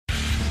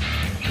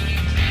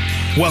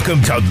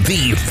Welcome to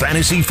the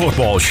Fantasy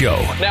Football Show.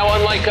 Now,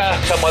 unlike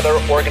some other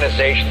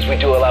organizations, we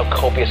do allow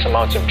copious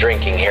amounts of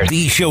drinking here.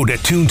 The show to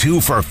tune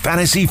to for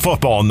fantasy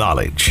football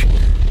knowledge.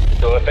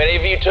 So if any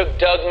of you took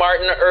Doug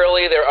Martin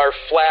early, there are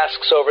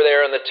flasks over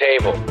there on the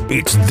table.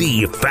 It's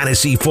the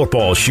Fantasy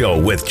Football Show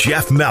with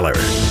Jeff Meller.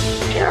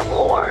 Dear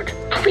Lord,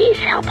 please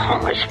help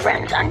Homer's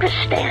friends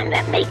understand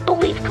that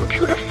make-believe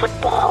computer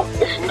football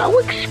is no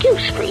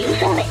excuse for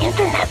using the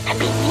internet to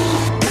be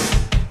mean.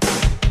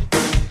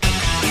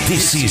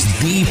 This is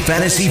the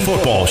Fantasy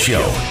Football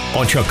Show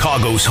on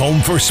Chicago's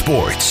home for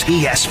sports,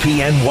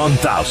 ESPN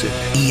 1000,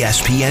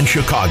 ESPN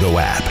Chicago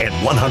app, and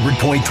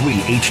 100.3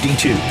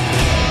 HD2.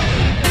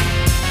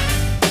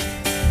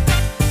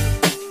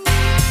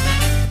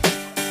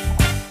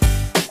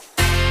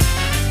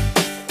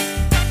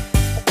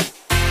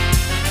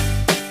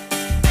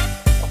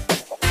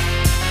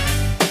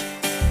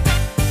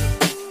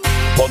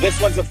 Well, this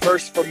one's a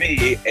first for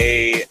me,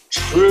 a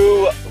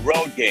true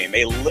road game,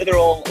 a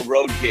literal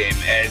road game,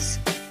 as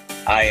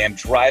I am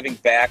driving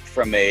back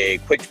from a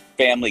quick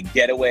family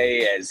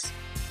getaway, as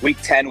Week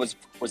 10 was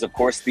of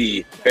course,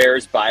 the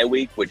Bears bye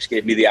week, which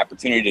gave me the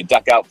opportunity to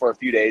duck out for a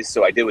few days.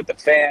 So I did with the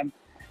fam,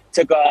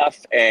 took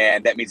off,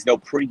 and that means no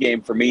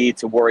pregame for me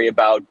to worry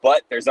about.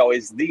 But there's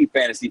always the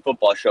Fantasy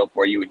Football Show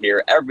for you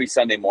here every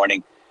Sunday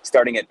morning,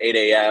 starting at 8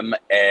 a.m.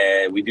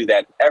 And we do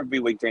that every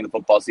week during the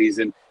football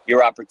season.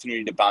 Your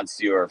opportunity to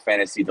bounce your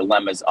fantasy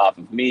dilemmas off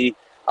of me.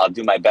 I'll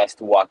do my best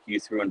to walk you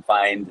through and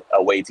find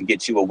a way to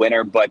get you a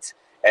winner. But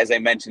as I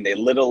mentioned, a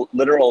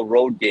literal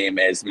road game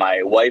as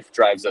my wife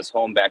drives us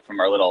home back from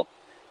our little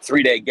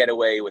 3-day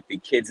getaway with the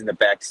kids in the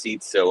back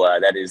seat. So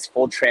that is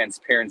full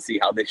transparency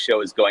how this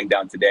show is going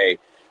down today.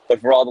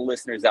 But for all the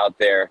listeners out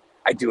there,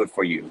 I do it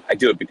for you. I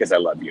do it because I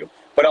love you.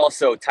 But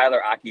also,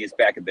 Tyler Aki is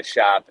back at the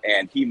shop,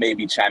 and he may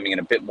be chiming in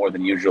a bit more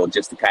than usual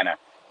just to kind of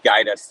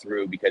guide us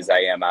through, because I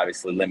am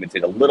obviously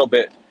limited a little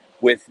bit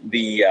with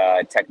the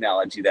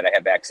technology that I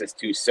have access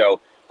to. So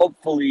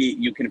hopefully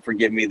you can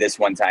forgive me this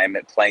one time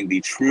at playing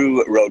the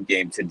true road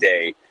game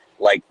today,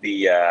 like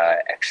the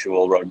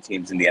actual road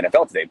teams in the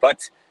NFL today.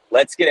 But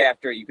let's get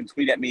after it. You can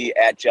tweet at me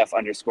at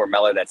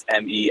Jeff_Meller. That's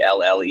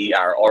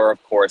MELLER. Or,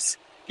 of course,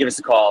 give us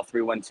a call,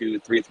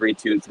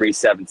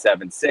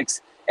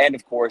 312-332-3776. And,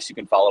 of course, you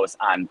can follow us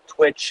on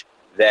Twitch.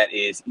 That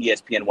is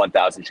ESPN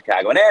 1000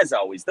 Chicago. And as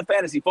always, the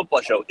Fantasy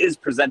Football Show is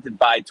presented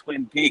by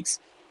Twin Peaks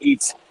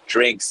Eats,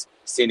 Drinks,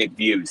 Scenic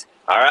Views.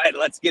 All right,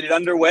 let's get it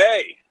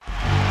underway.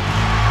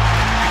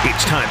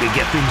 It's time to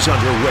get things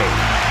underway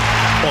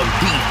on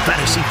the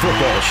Fantasy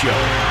Football Show.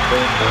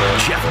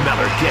 Jeff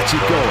Meller gets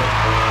it going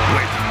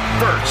with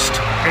First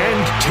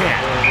and 10.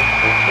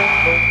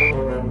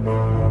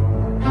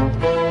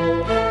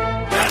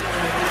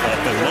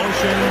 Up in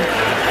motion,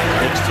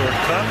 looks toward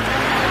Cup,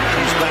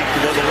 comes back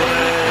the other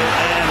way,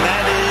 and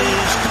that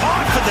is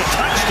caught for the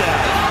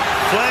touchdown.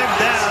 Flag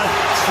down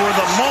for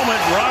the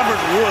moment.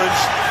 Robert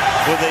Woods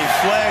with a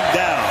flag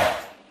down.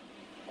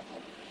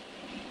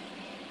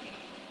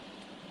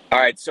 All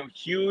right, so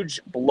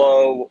huge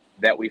blow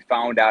that we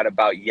found out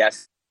about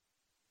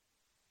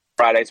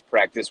Friday's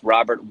practice.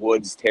 Robert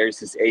Woods tears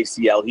his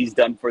ACL. He's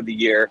done for the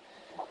year.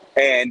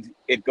 And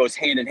it goes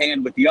hand in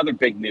hand with the other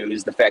big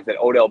news, the fact that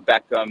Odell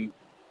Beckham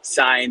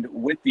signed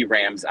with the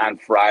Rams on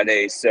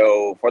Friday.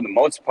 So for the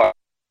most part,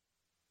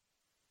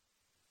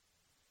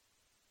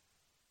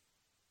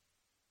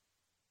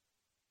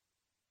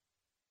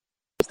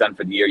 it's done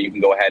for the year. You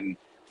can go ahead and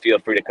feel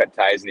free to cut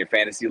ties in your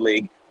fantasy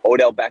league.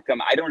 Odell Beckham,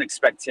 I don't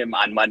expect him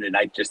on Monday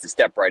night just to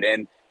step right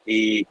in.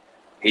 He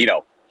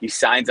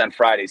signs on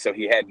Friday, so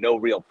he had no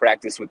real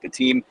practice with the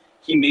team.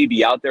 He may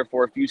be out there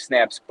for a few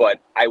snaps, but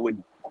I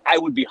would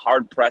be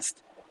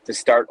hard-pressed to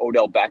start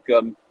Odell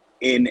Beckham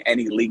in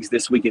any leagues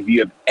this week if you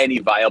have any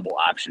viable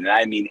option. And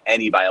I mean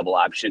any viable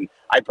option.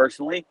 I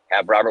personally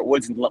have Robert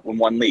Woods in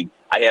one league.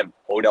 I have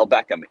Odell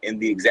Beckham in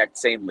the exact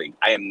same league.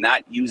 I am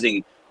not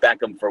using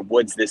Beckham for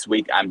Woods this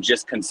week. I'm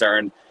just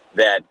concerned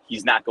that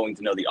he's not going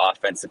to know the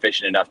offense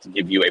sufficient enough to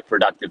give you a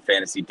productive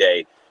fantasy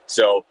day.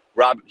 So,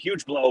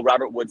 huge blow.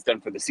 Robert Woods done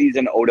for the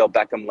season. Odell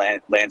Beckham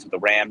lands with the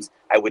Rams.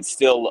 I would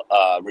still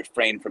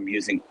refrain from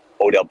using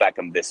Odell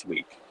Beckham this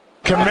week.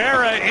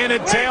 Kamara in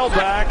at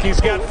tailback.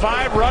 He's got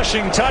 5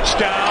 rushing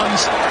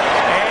touchdowns.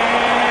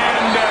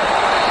 And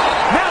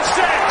now 6.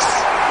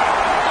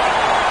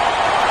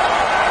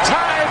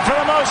 Tied for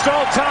the most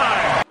all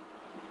time.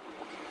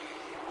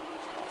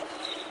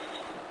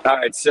 All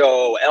right,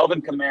 so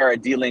Alvin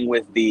Kamara dealing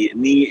with the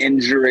knee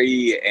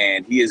injury,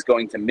 and he is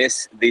going to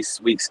miss this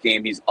week's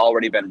game. He's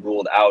already been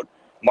ruled out.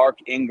 Mark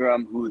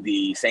Ingram, who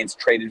the Saints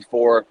traded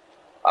for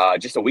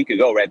just a week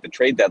ago, right at the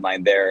trade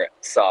deadline there,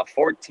 saw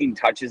 14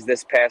 touches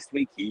this past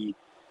week. He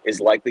is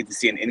likely to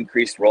see an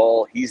increased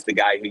role. He's the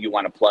guy who you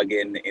want to plug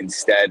in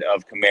instead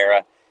of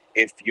Kamara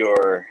if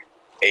you're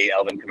a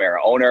Alvin Kamara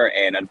owner.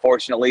 And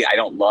unfortunately, I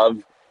don't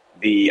love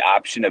the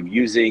option of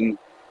using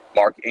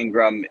Mark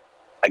Ingram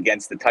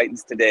against the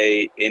Titans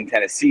today in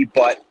Tennessee,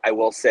 but I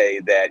will say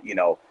that, you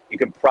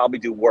could probably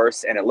do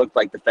worse. And it looked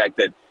like the fact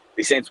that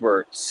the Saints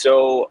were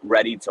so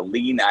ready to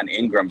lean on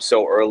Ingram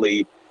so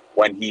early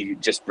when he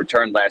just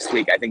returned last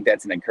week. I think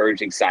that's an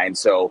encouraging sign.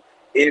 So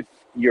if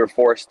you're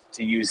forced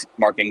to use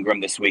Mark Ingram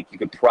this week, you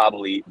could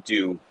probably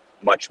do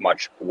much,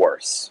 much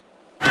worse.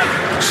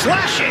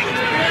 Slashing!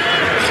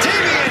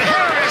 Damian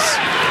Harris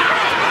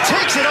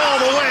takes it all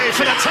the way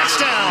for the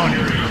touchdown.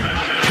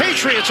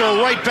 Patriots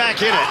are right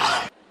back in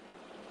it.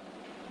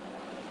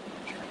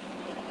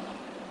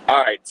 All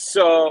right,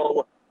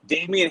 so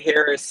Damian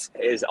Harris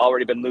has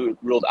already been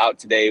ruled out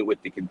today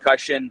with the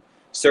concussion.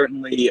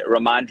 Certainly,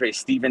 Ramondre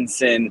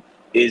Stevenson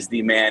is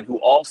the man who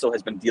also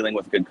has been dealing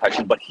with a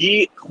concussion, but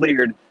he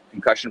cleared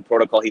concussion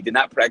protocol. He did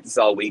not practice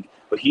all week,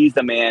 but he's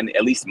the man,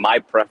 at least my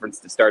preference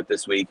to start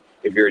this week.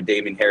 If you're a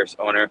Damian Harris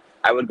owner,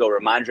 I would go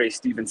Ramondre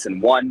Stevenson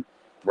 1,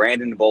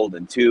 Brandon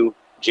Bolden 2,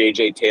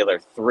 J.J. Taylor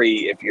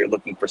 3. If you're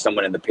looking for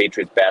someone in the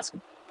Patriots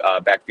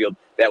backfield,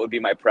 that would be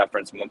my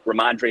preference.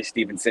 Ramondre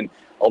Stevenson,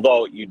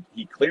 although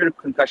he cleared a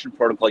concussion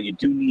protocol, you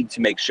do need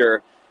to make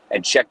sure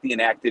and check the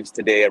inactives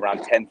today around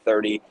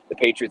 10:30. The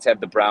Patriots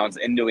have the Browns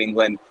in New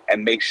England,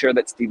 and make sure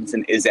that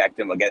Stevenson is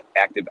active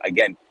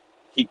again.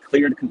 He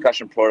cleared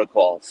concussion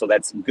protocol, so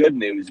that's good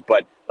news,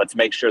 but let's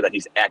make sure that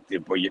he's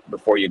active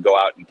before you go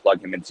out and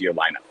plug him into your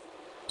lineup.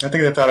 I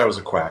think they thought I was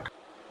a quack.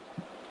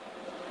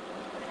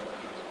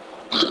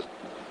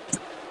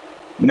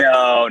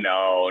 No,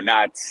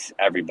 not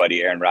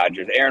everybody, Aaron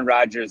Rodgers. Aaron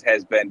Rodgers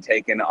has been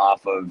taken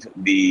off of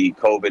the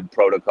COVID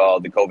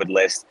protocol, the COVID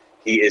list.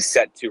 He is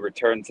set to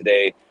return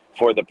today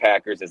for the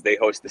Packers as they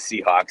host the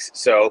Seahawks.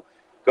 So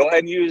go ahead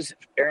and use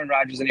Aaron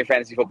Rodgers in your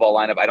fantasy football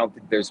lineup. I don't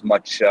think there's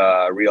much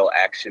real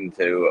action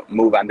to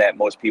move on that.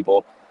 Most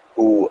people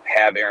who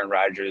have Aaron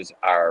Rodgers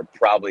are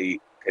probably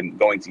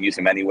going to use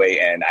him anyway,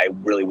 and I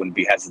really wouldn't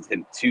be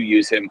hesitant to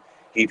use him.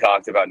 He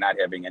talked about not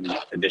having any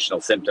additional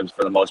symptoms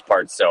for the most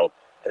part. So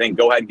I think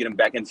go ahead and get him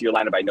back into your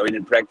lineup. I know he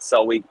didn't practice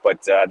all week,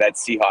 but that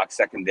Seahawks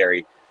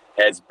secondary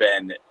has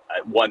been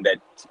one that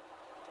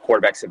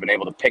quarterbacks have been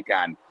able to pick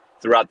on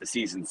throughout the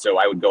season. So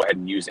I would go ahead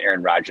and use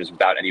Aaron Rodgers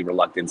without any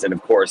reluctance. And,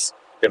 of course,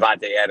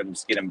 Devontae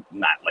Adams, get him,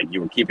 not like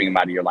you were keeping him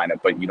out of your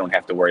lineup, but you don't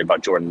have to worry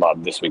about Jordan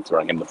Love this week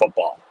throwing him the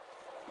football.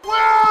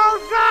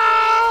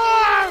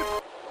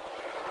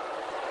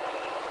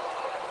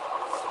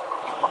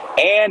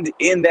 And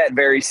in that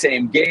very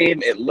same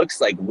game, it looks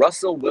like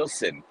Russell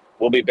Wilson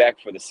will be back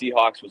for the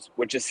Seahawks,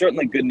 which is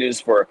certainly good news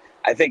for,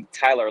 I think,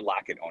 Tyler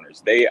Lockett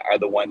owners. They are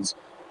the ones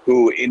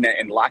who,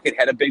 and Lockett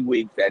had a big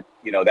week that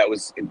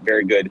was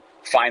very good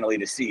finally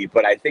to see.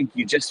 But I think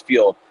you just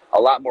feel a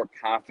lot more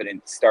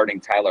confident starting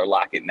Tyler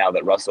Lockett now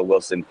that Russell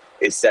Wilson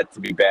is set to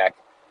be back.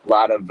 A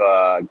lot of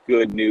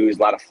good news,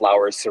 a lot of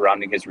flowers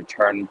surrounding his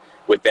return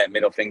with that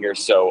middle finger.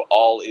 So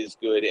all is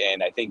good.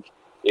 And I think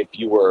if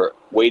you were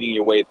waiting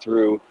your way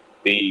through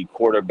the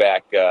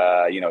quarterback,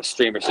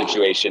 streamer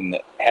situation,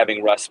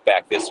 having Russ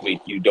back this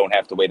week, you don't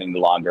have to wait any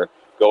longer.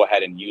 Go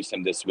ahead and use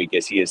him this week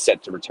as he is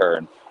set to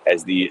return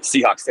as the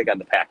Seahawks take on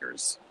the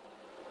Packers.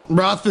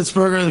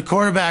 Roethlisberger, the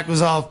quarterback,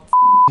 was all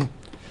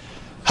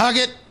hug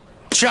it,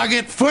 chug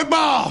it,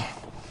 football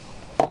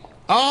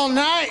all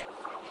night.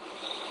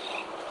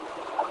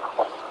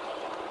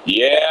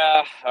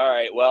 Yeah, all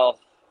right, well,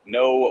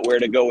 know where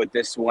to go with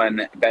this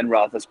one. Ben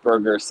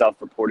Roethlisberger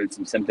self-reported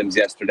some symptoms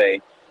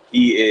yesterday.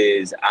 He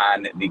is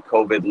on the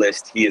COVID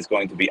list. He is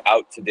going to be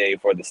out today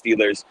for the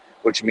Steelers,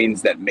 which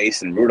means that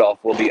Mason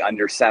Rudolph will be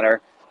under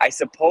center. I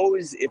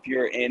suppose if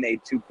you're in a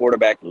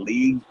two-quarterback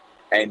league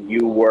and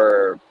you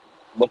were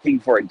looking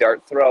for a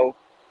dart throw,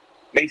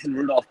 Mason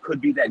Rudolph could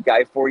be that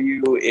guy for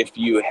you if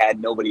you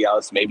had nobody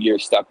else. Maybe you're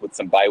stuck with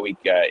some bye week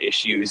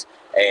issues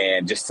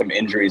and just some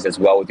injuries as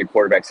well with your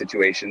quarterback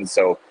situation.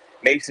 So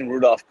Mason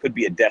Rudolph could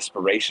be a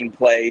desperation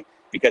play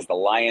because the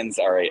Lions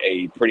are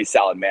a pretty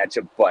solid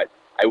matchup. But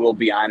I will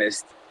be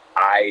honest,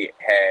 I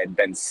had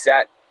been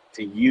set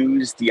to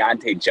use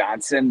Deontay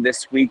Johnson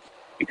this week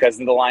because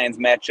of the Lions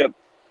matchup,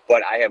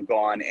 but I have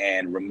gone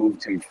and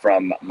removed him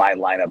from my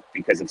lineup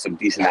because of some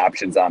decent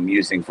options I'm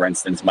using. For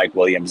instance, Mike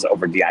Williams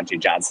over Deontay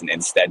Johnson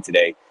instead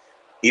today,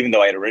 even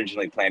though I had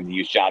originally planned to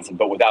use Johnson.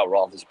 But without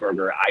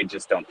Roethlisberger, I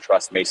just don't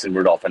trust Mason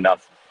Rudolph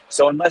enough.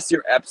 So unless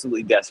you're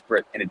absolutely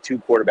desperate in a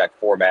two-quarterback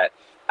format,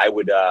 I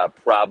would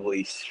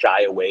probably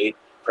shy away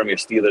from your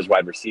Steelers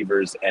wide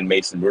receivers and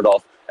Mason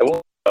Rudolph. I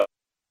won't.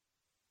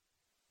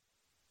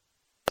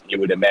 You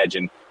would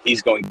imagine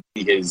he's going to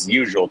be his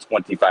usual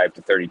 25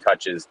 to 30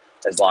 touches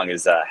as long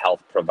as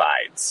health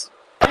provides.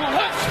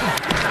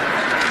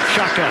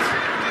 Shotgun.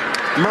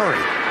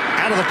 Murray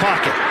out of the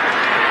pocket.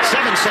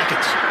 7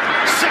 seconds.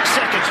 6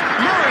 seconds.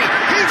 Murray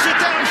heaves it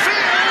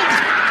downfield.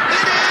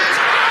 It is.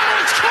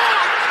 Oh, it's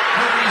caught.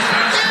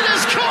 It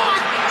is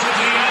caught.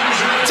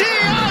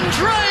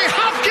 DeAndre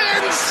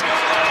Hopkins.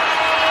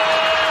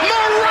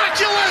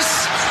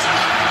 Miraculous.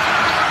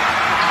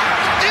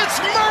 It's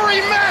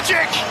Murray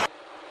magic.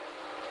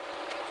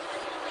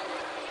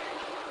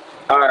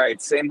 All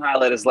right, same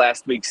highlight as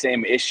last week,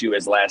 same issue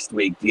as last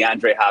week.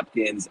 DeAndre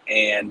Hopkins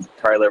and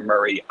Kyler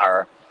Murray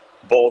are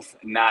both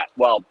not,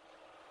 well,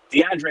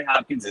 DeAndre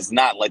Hopkins is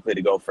not likely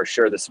to go for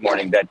sure this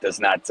morning. That does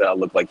not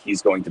look like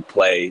he's going to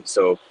play.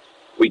 So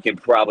we can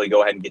probably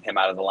go ahead and get him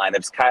out of the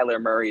lineups. Kyler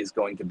Murray is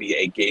going to be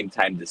a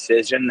game-time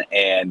decision,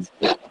 and,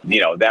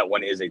 that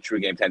one is a true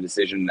game-time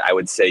decision. I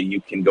would say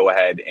you can go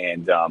ahead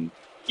and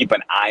keep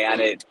an eye on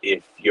it.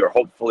 If you're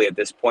hopefully at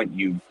this point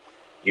you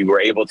were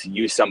able to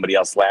use somebody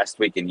else last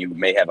week and you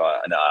may have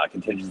a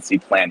contingency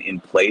plan in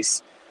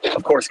place.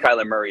 Of course,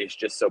 Kyler Murray is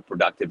just so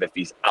productive. If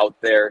he's out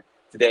there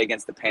today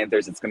against the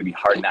Panthers, it's going to be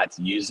hard not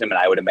to use him, and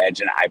I would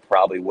imagine I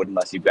probably would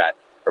unless you've got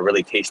a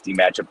really tasty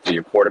matchup for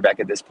your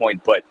quarterback at this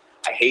point. But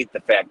I hate the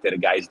fact that a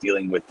guy's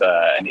dealing with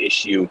an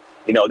issue,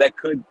 that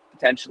could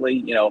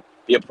potentially,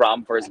 be a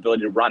problem for his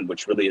ability to run,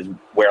 which really is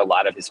where a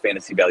lot of his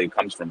fantasy value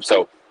comes from.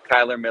 So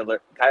Kyler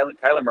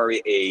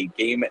Murray, a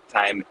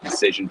game-time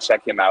decision.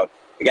 Check him out.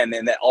 Again,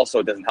 and that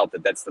also doesn't help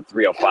that that's the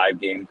 3:05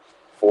 game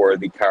for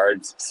the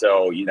Cards.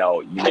 So, you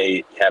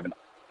may have an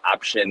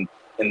option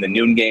in the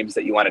noon games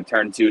that you want to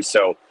turn to.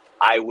 So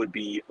I would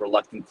be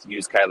reluctant to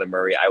use Kyler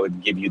Murray. I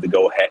would give you the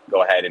go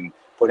ahead and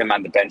put him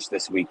on the bench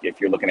this week if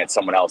you're looking at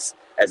someone else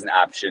as an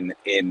option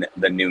in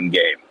the noon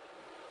game.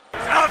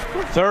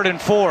 3rd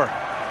and 4.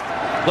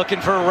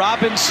 Looking for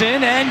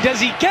Robinson, and does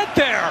he get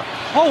there?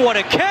 Oh, what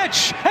a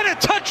catch and a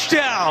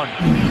touchdown.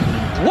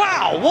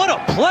 Wow, what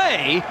a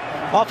play.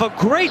 Off a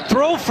great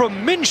throw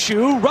from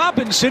Minshew,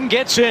 Robinson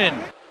gets in.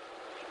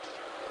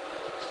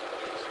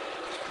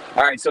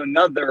 All right, so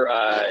another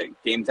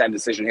game-time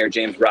decision here,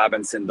 James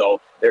Robinson, though.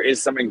 There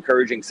is some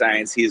encouraging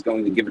signs. He's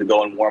going to give it a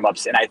go in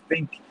warm-ups, and I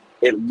think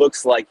it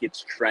looks like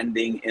it's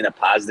trending in a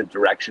positive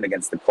direction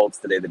against the Colts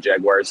today. The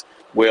Jaguars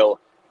will,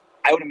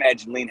 I would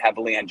imagine, lean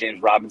heavily on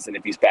James Robinson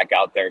if he's back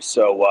out there.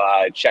 So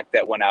check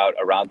that one out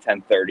around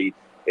 10:30.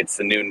 It's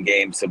the noon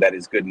game, so that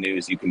is good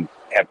news. You can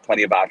have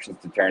plenty of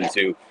options to turn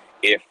to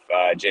if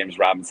James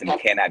Robinson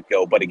cannot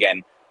go. But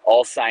again,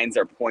 all signs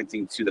are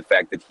pointing to the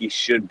fact that he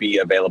should be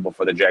available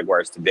for the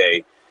Jaguars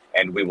today,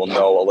 and we will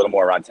know a little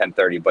more around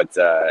 10:30. But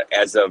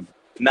as of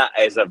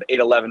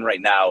 8:11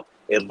 right now,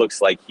 it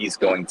looks like he's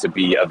going to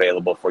be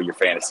available for your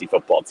fantasy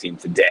football team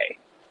today.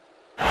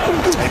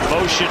 They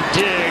motion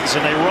Diggs,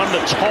 and they run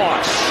the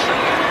toss.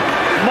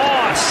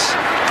 Moss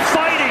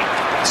fighting,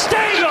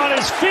 staying on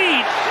his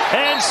feet,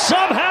 and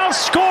somehow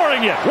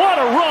scoring it. What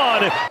a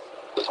run.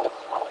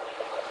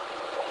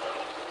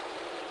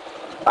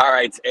 All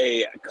right,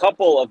 a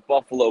couple of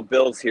Buffalo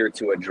Bills here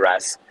to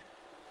address.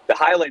 The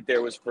highlight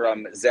there was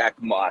from Zach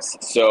Moss.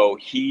 So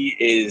he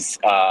is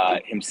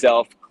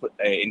himself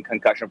in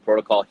concussion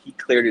protocol. He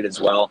cleared it as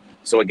well.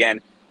 So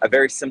again, a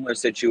very similar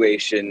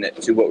situation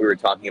to what we were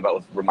talking about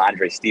with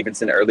Ramondre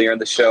Stevenson earlier in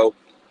the show.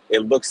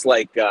 It looks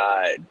like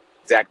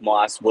Zach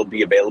Moss will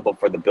be available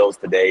for the Bills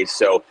today.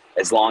 So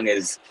as long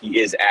as he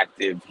is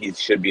active, he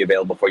should be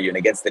available for you. And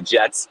against the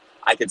Jets,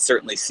 I could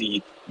certainly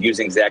see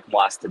using Zach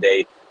Moss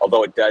today,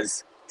 although it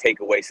does take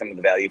away some of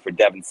the value for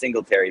Devin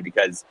Singletary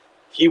because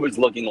he was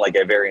looking like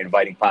a very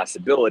inviting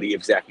possibility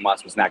if Zach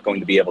Moss was not going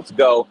to be able to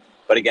go.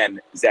 But again,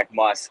 Zach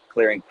Moss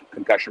clearing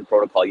concussion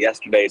protocol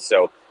yesterday,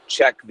 so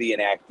check the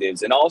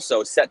inactives. And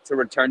also set to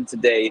return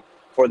today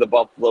for the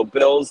Buffalo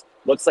Bills.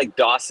 Looks like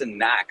Dawson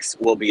Knox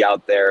will be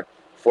out there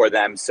for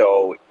them.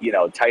 So,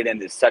 tight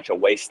end is such a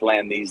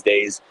wasteland these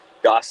days.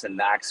 Dawson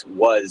Knox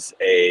was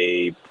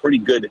a pretty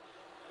good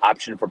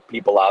option for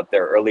people out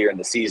there earlier in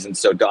the season.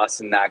 So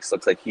Dawson Knox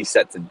looks like he's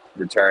set to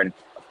return.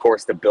 Of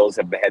course, the Bills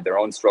have had their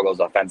own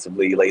struggles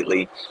offensively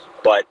lately,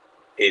 but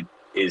it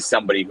is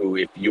somebody who,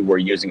 if you were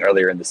using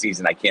earlier in the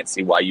season, I can't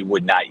see why you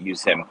would not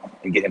use him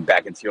and get him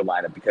back into your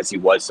lineup because he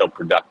was so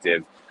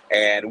productive.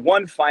 And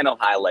one final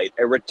highlight,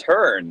 a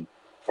return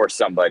for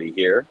somebody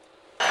here.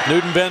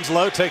 Newton bends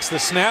low, takes the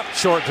snap,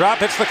 short drop,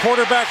 hits the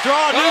quarterback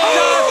draw.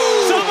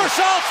 Newton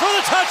somersault for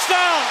the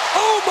touchdown.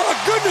 Oh my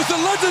goodness, the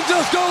legend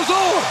just goes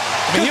on.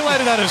 I mean, he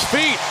landed on his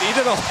feet. He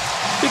did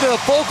a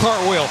full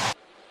cartwheel.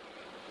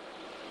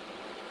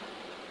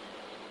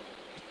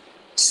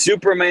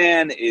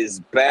 Superman is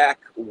back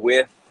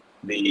with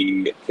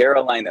the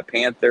Carolina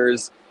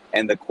Panthers,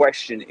 and the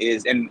question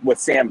is, and what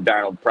Sam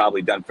Darnold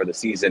probably done for the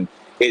season,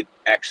 it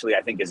actually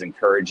I think is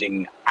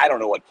encouraging. I don't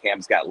know what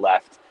Cam's got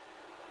left,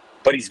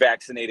 but he's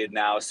vaccinated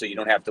now, so you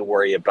don't have to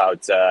worry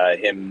about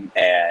him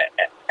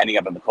ending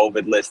up on the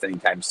COVID list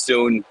anytime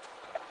soon.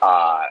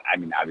 I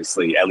mean,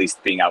 obviously, at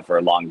least being out for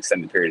a long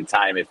extended period of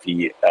time if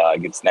he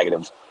gets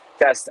negative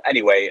test.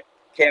 Anyway,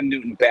 Cam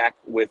Newton back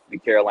with the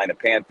Carolina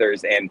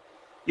Panthers, and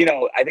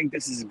I think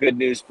this is good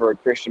news for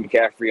Christian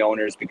McCaffrey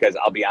owners because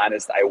I'll be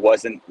honest, I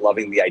wasn't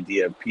loving the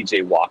idea of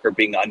P.J. Walker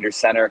being under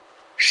center.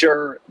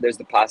 Sure, there's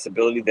the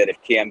possibility that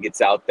if Cam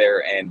gets out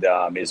there and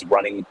is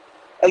running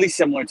at least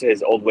similar to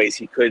his old ways,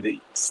 he could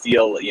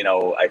steal,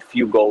 a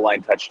few goal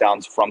line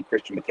touchdowns from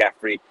Christian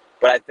McCaffrey.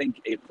 But I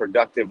think a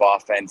productive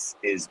offense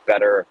is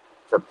better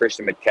for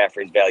Christian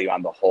McCaffrey's value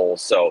on the whole.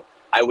 So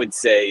I would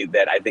say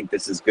that I think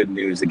this is good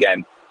news.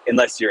 Again,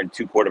 unless you're in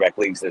 2 quarterback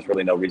leagues, there's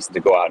really no reason to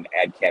go out and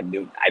add Cam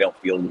Newton. I don't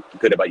feel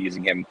good about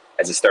using him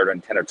as a starter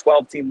in 10 or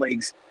 12 team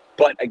leagues.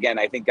 But again,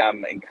 I think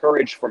I'm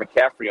encouraged for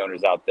McCaffrey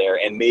owners out there,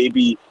 and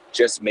maybe,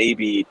 just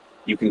maybe,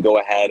 you can go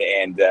ahead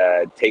and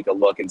take a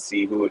look and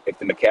see if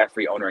the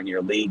McCaffrey owner in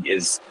your league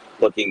is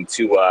looking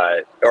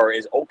to or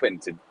is open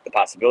to the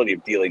possibility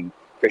of dealing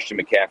Christian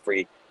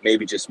McCaffrey.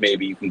 Maybe, just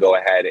maybe, you can go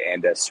ahead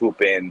and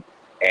swoop in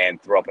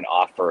and throw up an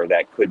offer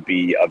that could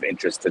be of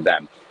interest to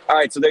them. All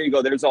right, so there you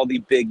go. There's all the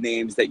big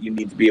names that you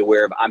need to be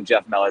aware of. I'm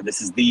Jeff Meller.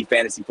 This is the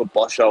Fantasy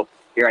Football Show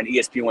here on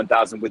ESPN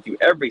 1000 with you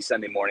every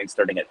Sunday morning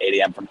starting at 8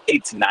 a.m. from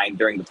 8 to 9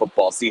 during the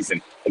football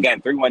season. Again,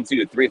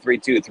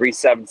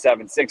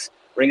 312-332-3776.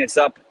 Ring us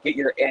up. Get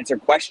your answer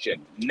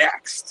question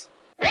next.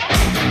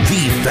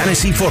 The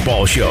Fantasy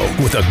Football Show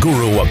with the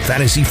guru of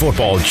fantasy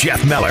football,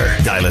 Jeff Meller.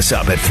 Dial us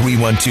up at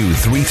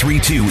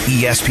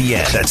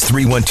 312-332-ESPN. That's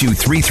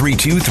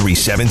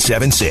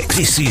 312-332-3776.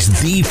 This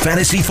is the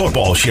Fantasy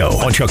Football Show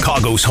on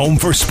Chicago's home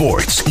for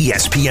sports,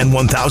 ESPN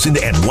 1000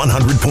 and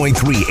 100.3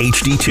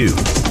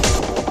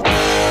 HD2.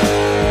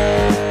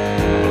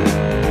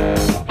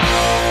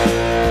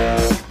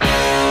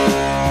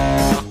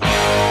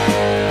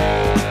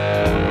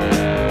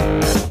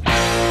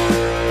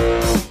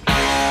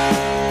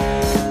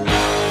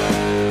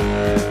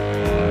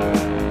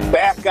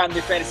 On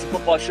the Fantasy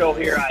Football Show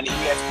here on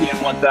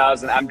ESPN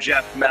 1000. I'm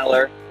Jeff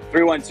Meller.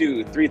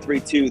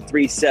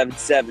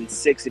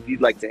 312-332-3776 if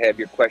you'd like to have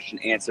your question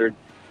answered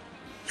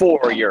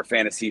for your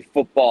fantasy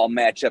football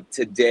matchup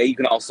today. You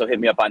can also hit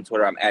me up on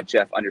Twitter. I'm at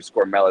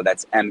Jeff_Meller.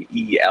 That's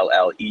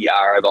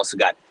Meller. I've also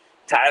got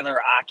Tyler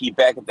Aki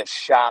back at the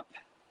shop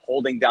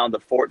holding down the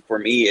fort for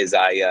me as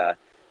I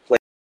play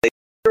a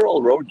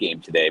literal road game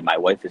today. My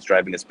wife is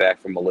driving us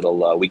back from a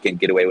little weekend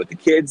getaway with the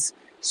kids.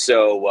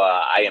 So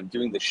I am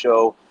doing the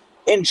show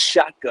in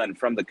shotgun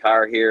from the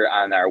car here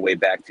on our way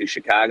back to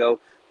Chicago.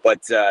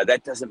 But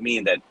that doesn't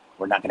mean that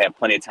we're not going to have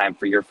plenty of time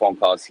for your phone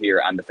calls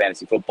here on the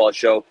Fantasy Football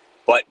Show.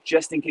 But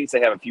just in case I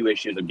have a few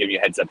issues, I'm giving you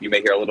a heads up. You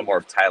may hear a little more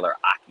of Tyler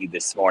Aki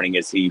this morning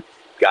as he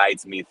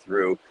guides me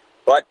through.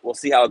 But we'll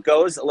see how it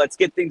goes. Let's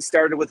get things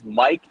started with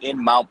Mike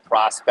in Mount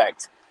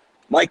Prospect.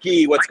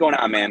 Mikey, what's going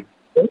on, man?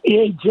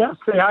 Hey, Jeff,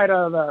 say hi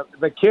to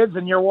the kids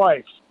and your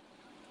wife.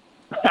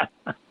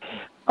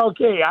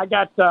 Okay, I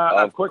got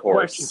a quick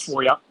question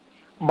for you.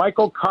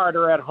 Michael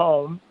Carter at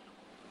home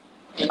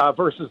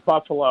versus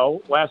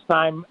Buffalo. Last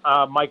time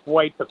Mike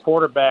White, the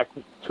quarterback,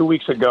 2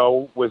 weeks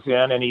ago was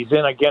in, and he's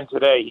in again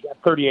today. He got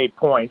 38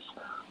 points.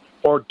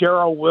 Or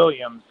Darrell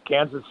Williams,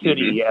 Kansas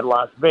City at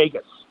Las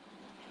Vegas.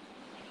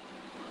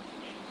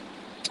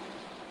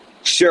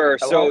 Sure.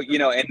 So,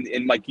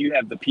 and Mike, you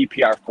have the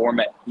PPR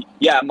format.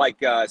 Yeah,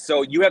 Mike,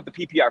 so you have the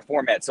PPR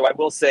format. So I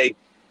will say,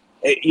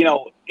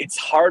 it's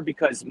hard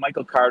because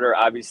Michael Carter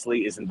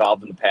obviously is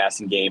involved in the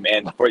passing game.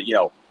 And for,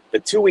 the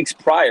 2 weeks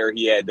prior,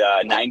 he had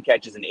 9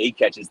 catches and 8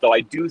 catches, though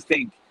I do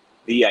think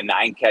the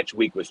 9-catch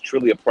week was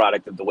truly a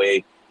product of the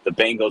way the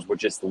Bengals were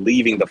just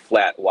leaving the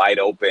flat wide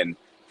open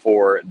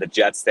for the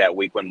Jets that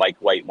week when Mike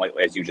White,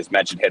 as you just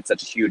mentioned, had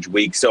such a huge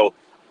week. So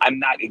I'm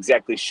not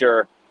exactly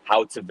sure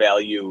how to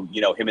value,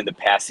 him in the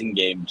passing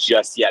game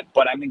just yet.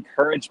 But I'm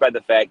encouraged by the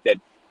fact that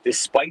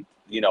despite,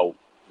 the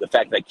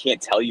fact that I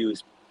can't tell you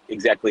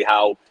exactly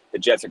how the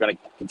Jets are going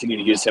to continue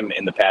to use him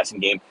in the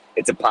passing game,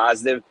 it's a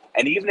positive.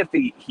 And even if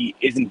he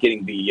isn't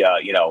getting the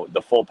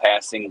the full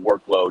passing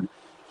workload,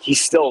 he's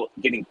still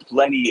getting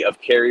plenty of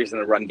carries in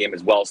the run game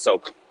as well.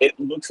 So it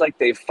looks like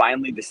they've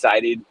finally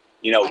decided,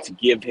 to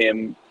give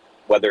him,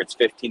 whether it's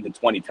 15 to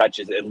 20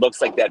 touches, it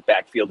looks like that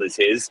backfield is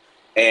his.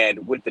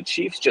 And with the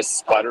Chiefs just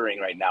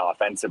sputtering right now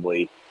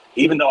offensively,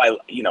 even though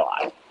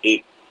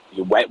we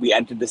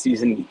entered the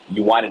season,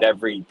 you wanted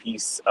every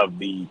piece of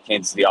the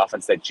Kansas City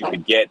offense that you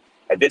could get.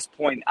 At this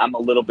point, I'm a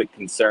little bit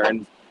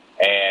concerned.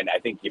 And I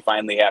think you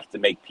finally have to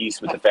make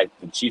peace with the fact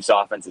that the Chiefs'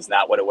 offense is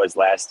not what it was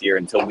last year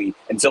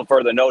until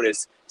further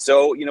notice.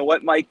 So, you know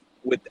what, Mike?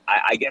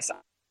 I guess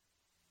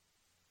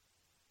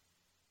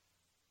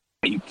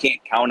you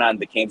can't count on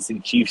the Kansas City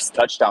Chiefs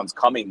touchdowns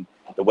coming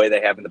the way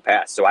they have in the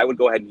past. So I would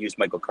go ahead and use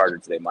Michael Carter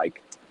today,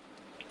 Mike.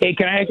 Hey,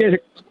 can I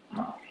get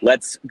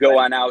Let's go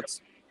on out.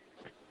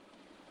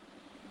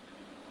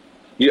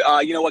 You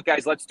know what,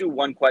 guys? Let's do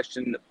one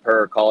question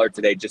per caller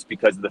today just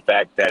because of the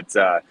fact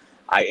that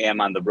I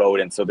am on the road,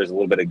 and so there's a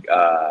little bit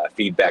of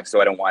feedback, so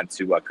I don't want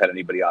to cut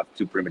anybody off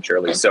too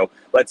prematurely. So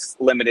let's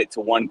limit it to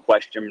one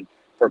question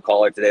per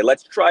caller today.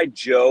 Let's try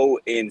Joe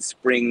in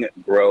Spring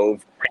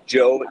Grove.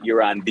 Joe,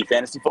 you're on the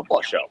Fantasy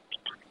Football Show.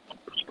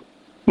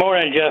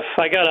 Morning, Jeff.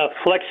 I got a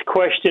flex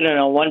question and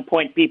a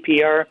 1-point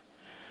PPR.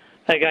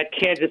 I got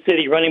Kansas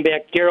City running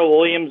back Darrell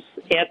Williams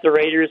at the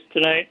Raiders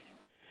tonight,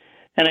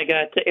 and I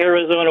got the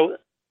Arizona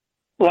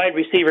wide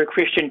receiver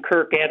Christian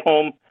Kirk at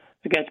home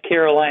against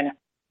Carolina.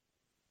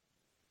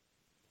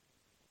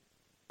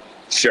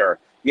 Sure.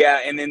 Yeah,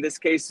 and in this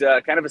case,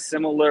 kind of a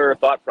similar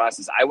thought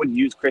process. I would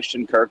use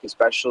Christian Kirk,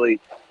 especially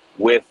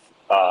with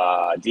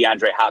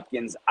DeAndre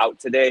Hopkins out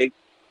today.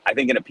 I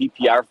think in a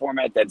PPR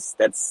format,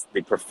 that's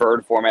the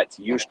preferred format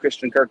to use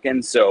Christian Kirk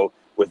in. So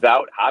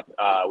without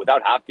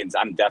Hopkins,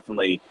 I'm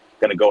definitely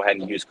going to go ahead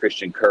and use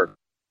Christian Kirk.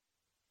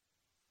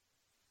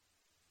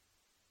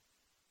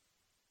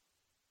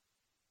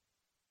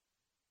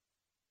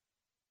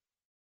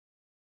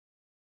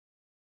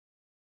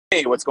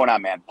 Hey, what's going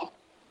on, man?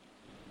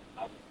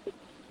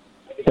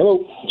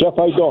 Hello, Jeff.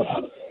 How you doing?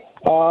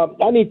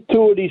 I need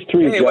two of these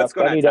three, Hey, Jeff. what's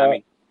going on,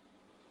 Tommy?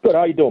 Good.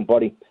 How you doing,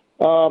 buddy?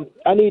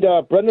 I need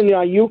Brendan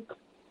Ayuk,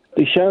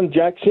 Deshaun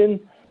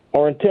Jackson,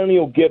 or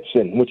Antonio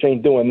Gibson, which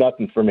ain't doing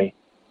nothing for me.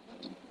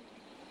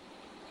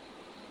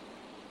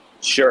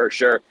 Sure.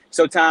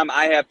 So, Tom,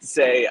 I have to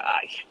say,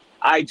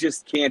 I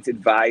just can't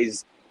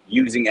advise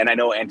using, and I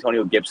know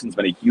Antonio Gibson's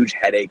been a huge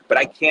headache, but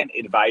I can't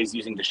advise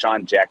using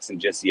Deshaun Jackson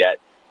just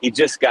yet. He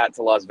just got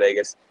to Las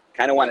Vegas.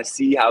 Kind of want to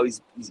see how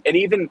he's and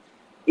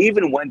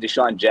even when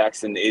Deshaun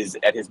Jackson is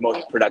at his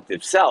most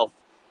productive self,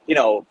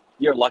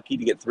 you're lucky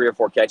to get 3 or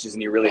 4 catches,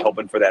 and you're really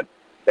hoping for that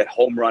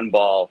home run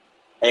ball.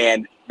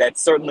 And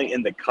that's certainly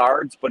in the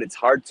cards, but it's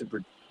hard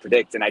to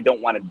predict. And I don't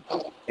want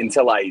to,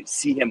 until I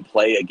see him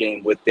play a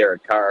game with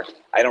Derek Carr,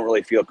 I don't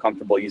really feel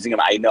comfortable using him.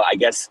 I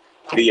guess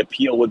the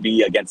appeal would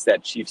be against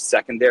that Chiefs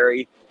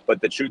secondary.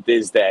 But the truth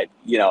is that,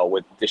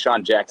 with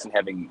Deshaun Jackson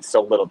having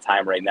so little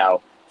time right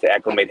now to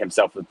acclimate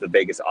himself with the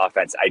Vegas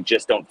offense, I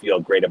just don't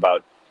feel great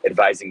about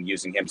advising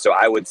using him. So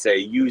I would say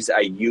use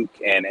Ayuk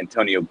and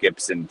Antonio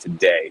Gibson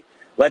today.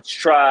 Let's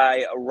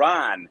try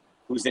Ron,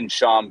 who's in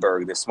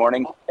Schaumburg this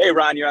morning. Hey,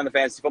 Ron, you're on the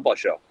Fantasy Football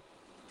Show.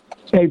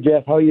 Hey,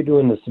 Jeff, how are you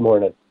doing this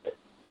morning?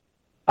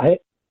 I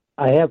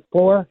have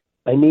 4.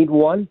 I need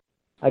 1.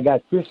 I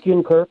got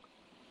Christian Kirk,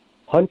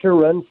 Hunter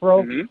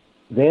Renfrow,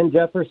 Van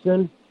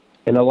Jefferson,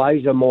 and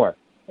Elijah Moore.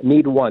 I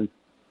need 1.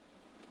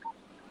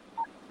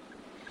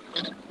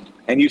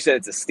 And you said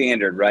it's a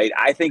standard, right?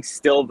 I think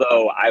still,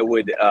 though, I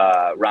would,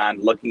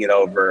 Ron, looking it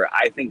over,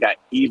 I think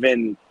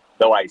even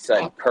though I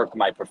said Kirk,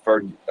 my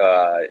preferred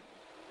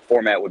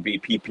format would be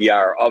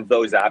PPR, of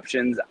those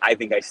options, I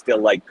think I still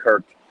like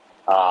Kirk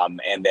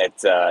and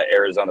that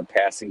Arizona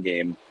passing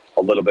game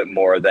a little bit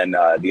more than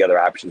the other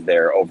options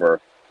there over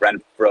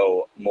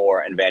Renfrow,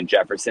 Moore, and Van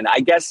Jefferson.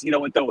 I guess,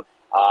 with the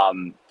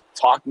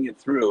talking it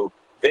through,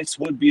 this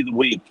would be the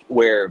week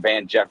where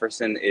Van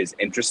Jefferson is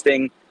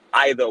interesting.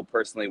 I, though,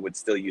 personally would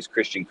still use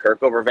Christian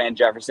Kirk over Van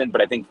Jefferson,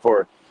 but I think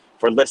for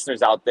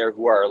listeners out there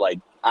who are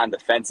on the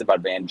fence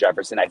about Van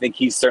Jefferson, I think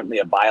he's certainly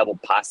a viable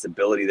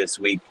possibility this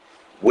week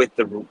with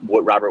the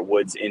Robert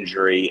Woods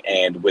injury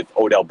and with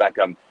Odell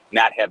Beckham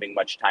not having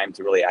much time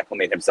to really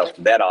acclimate himself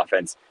to that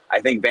offense.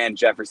 I think Van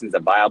Jefferson's a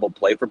viable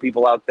play for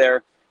people out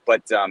there,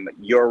 but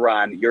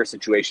your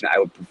situation, I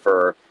would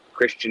prefer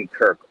Christian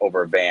Kirk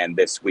over Van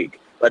this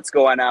week. Let's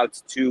go on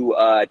out to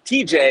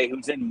TJ,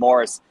 who's in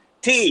Morris.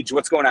 TJ,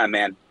 what's going on,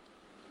 man?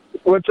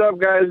 What's up,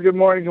 guys? Good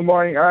morning.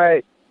 All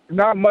right.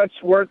 Not much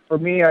work for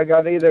me. I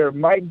got either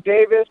Mike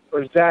Davis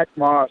or Zach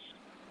Moss.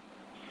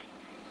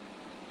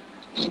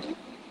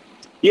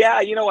 Yeah,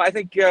 I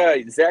think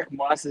Zach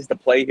Moss is the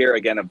play here.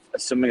 Again,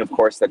 assuming, of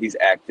course, that he's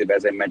active.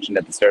 As I mentioned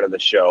at the start of the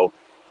show,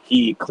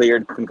 he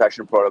cleared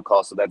concussion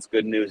protocol, so that's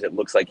good news. It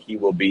looks like he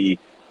will be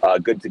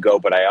good to go,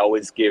 but I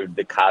always give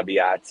the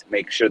caveat,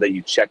 make sure that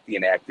you check the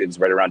inactives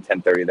right around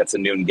 10:30. That's a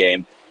noon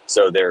game,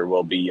 so there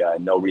will be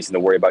no reason to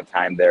worry about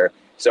time there.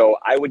 So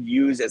I would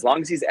use, as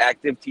long as he's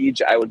active,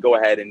 Tej, I would go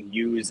ahead and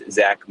use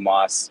Zach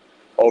Moss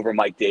over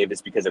Mike Davis,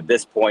 because at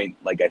this point,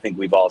 I think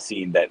we've all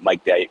seen that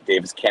Mike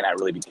Davis cannot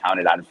really be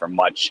counted on for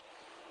much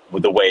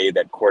with the way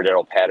that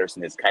Cordero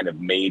Patterson has kind of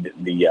made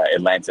the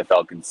Atlanta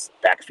Falcons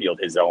backfield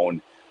his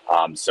own.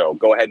 So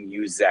go ahead and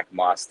use Zach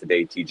Moss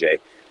today, TJ.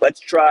 Let's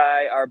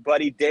try our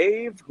buddy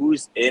Dave,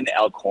 who's in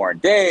Elkhorn.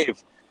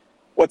 Dave,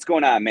 what's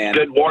going on, man?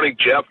 Good morning,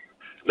 Jeff.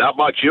 Not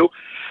much, you?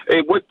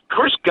 Hey, with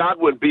Chris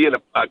Godwin being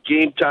a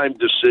game-time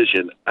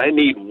decision, I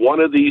need one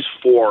of these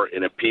 4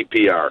 in a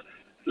PPR.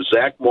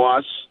 Zach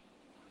Moss,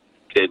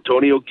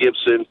 Antonio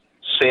Gibson,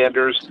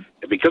 Sanders,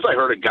 and because I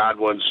heard of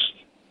Godwin's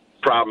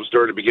problems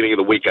during the beginning of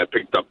the week, I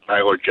picked up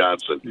Tyler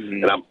Johnson.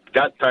 And I've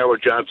got Tyler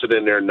Johnson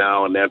in there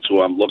now, and that's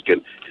who I'm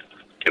looking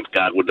if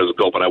Godwin doesn't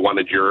go. But I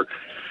wanted your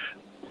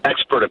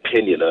expert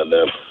opinion on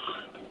them.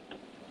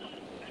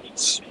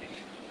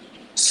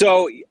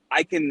 So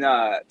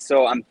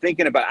I'm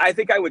thinking about, I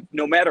think I would,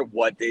 no matter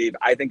what, Dave,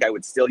 I think I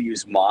would still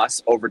use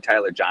Moss over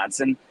Tyler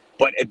Johnson.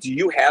 But do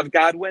you have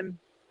Godwin?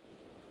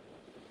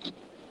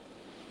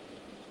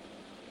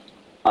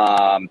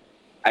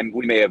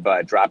 We may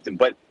have dropped him,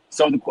 but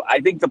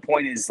I think the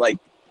point is,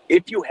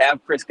 if you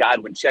have Chris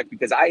Godwin, check,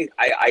 because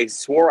I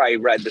swore I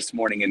read this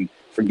morning, and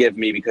forgive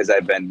me because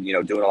I've been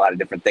doing a lot of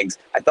different things.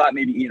 I thought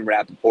maybe Ian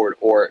Rappaport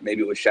or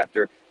maybe it was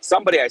Schefter.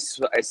 Somebody I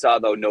saw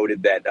though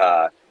noted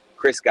that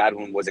Chris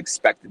Godwin was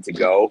expected to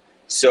go.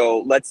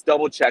 So let's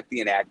double check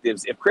the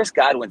inactives. If Chris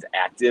Godwin's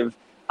active,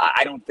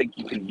 I don't think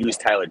you can use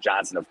Tyler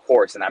Johnson, of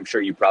course, and I'm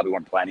sure you probably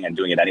weren't planning on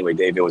doing it anyway,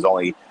 Dave. It was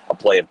only a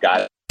play of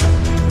Godwin.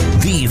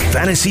 The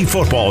Fantasy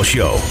Football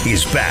Show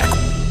is back.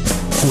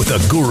 with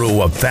the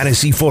guru of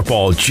fantasy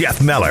football,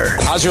 Jeff Meller.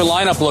 How's your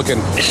lineup looking?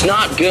 It's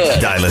not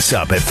good. Dial us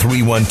up at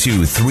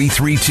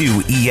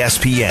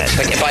 312-332-ESPN.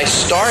 Like if I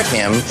start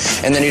him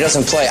and then he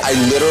doesn't play, I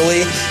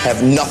literally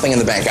have nothing in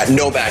the bank. I got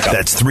no backup.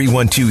 That's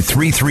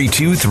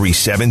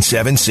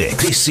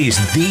 312-332-3776. This is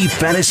the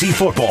Fantasy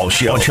Football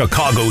Show on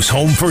Chicago's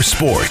home for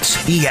sports,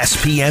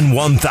 ESPN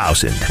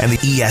 1000 and the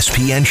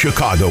ESPN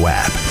Chicago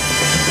app.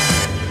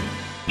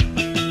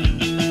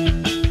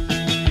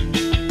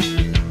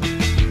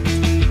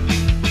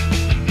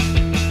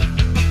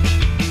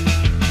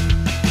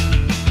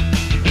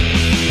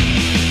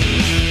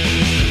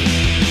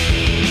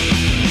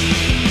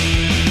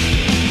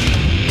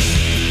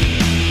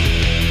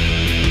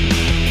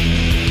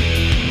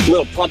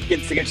 Little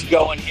pumpkins to get you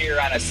going here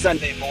on a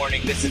Sunday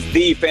morning. This is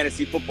the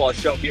Fantasy Football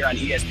Show here on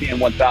ESPN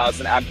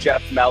 1000. I'm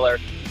Jeff Meller.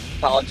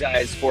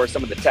 Apologize for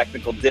some of the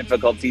technical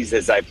difficulties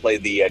as I play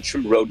the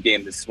true road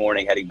game this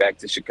morning heading back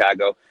to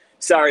Chicago.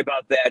 Sorry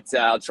about that.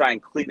 I'll try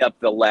and clean up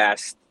the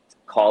last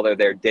caller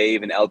there.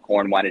 Dave in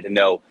Elkhorn wanted to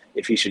know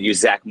if he should use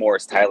Zach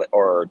Morris,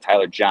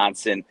 Tyler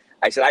Johnson.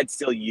 I said I'd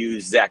still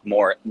use Zach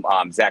Moss,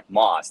 not Zach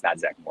Morris,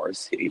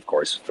 of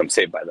course, from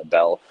Saved by the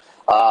Bell.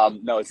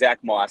 No, Zach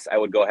Moss, I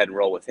would go ahead and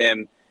roll with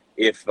him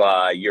if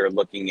you're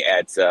looking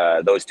at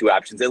those two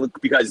options.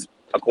 Because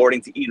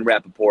according to Ian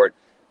Rappaport,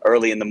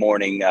 early in the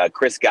morning,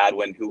 Chris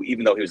Godwin, who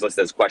even though he was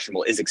listed as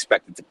questionable, is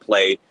expected to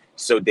play.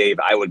 So, Dave,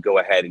 I would go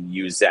ahead and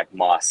use Zach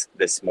Moss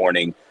this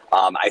morning.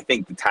 I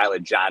think the Tyler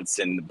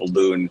Johnson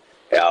balloon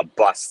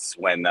busts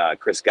when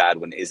Chris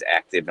Godwin is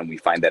active, and we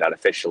find that out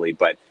officially.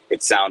 But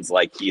it sounds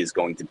like he is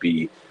going to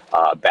be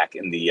back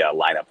in the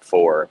lineup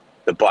for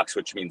the Bucs,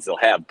 which means they'll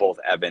have both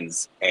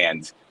Evans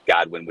and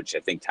Godwin, which I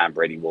think Tom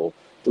Brady will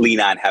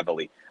lean on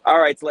heavily. All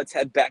right, so let's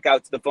head back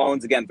out to the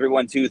phones. Again,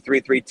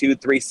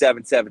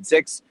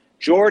 312-332-3776.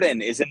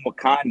 Jordan is in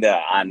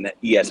Wakanda on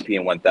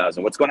ESPN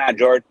 1000. What's going on,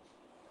 Jordan?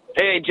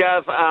 Hey,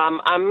 Jeff.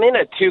 I'm in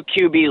a 2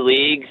 QB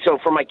league, so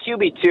for my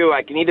QB2,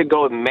 I can either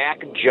go with Mac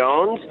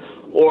Jones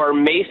or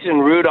Mason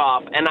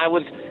Rudolph, and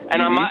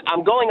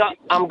I'm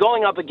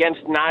going up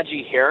against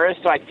Najee Harris,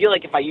 so I feel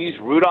like if I use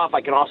Rudolph, I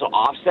can also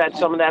offset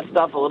some of that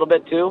stuff a little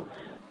bit too.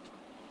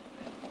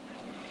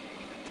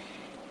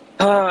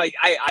 I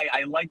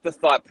like the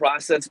thought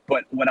process,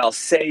 but what I'll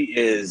say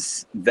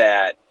is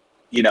that,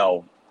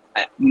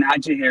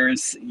 Najee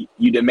Harris,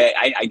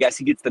 I guess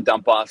he gets the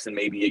dump-offs, and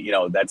maybe,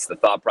 that's the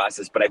thought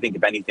process. But I think,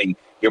 if anything,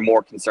 you're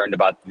more concerned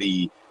about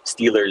the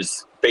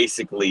Steelers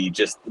basically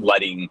just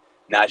letting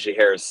Najee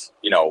Harris,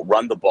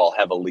 run the ball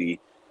heavily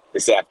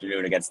this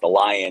afternoon against the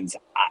Lions.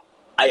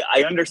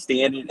 I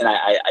understand it, and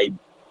I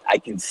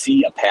can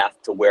see a path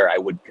to where I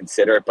would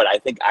consider it, but I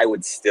think I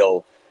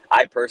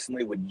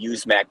personally would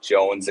use Mac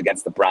Jones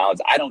against the Browns.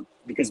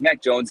 Because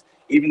Mac Jones,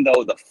 even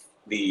though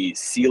the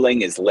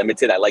ceiling is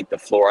limited, I like the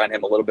floor on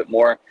him a little bit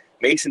more.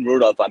 Mason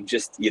Rudolph, I'm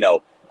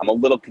a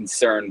little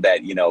concerned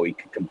that,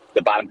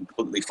 the bottom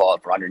completely fall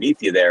out from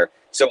underneath you there.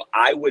 So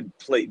I would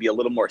be a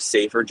little more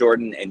safer,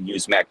 Jordan, and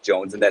use Mac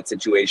Jones in that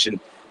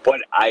situation.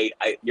 But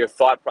your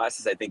thought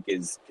process, I think,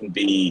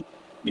 I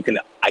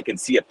can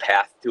see a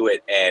path to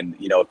it. And,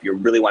 if you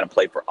really want to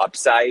play for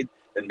upside,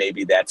 then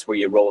maybe that's where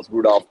you roll with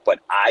Rudolph. But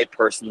I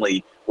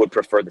personally would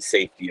prefer the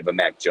safety of a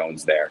Mac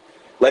Jones there.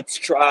 Let's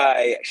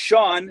try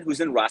Sean, who's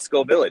in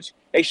Roscoe Village.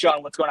 Hey,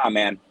 Sean, what's going on,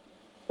 man?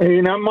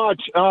 Hey, not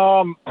much.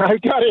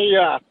 I've got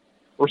a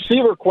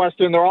receiver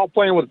question. They're all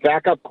playing with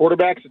backup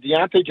quarterbacks.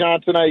 Deontay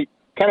Johnson, I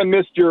kind of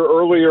missed your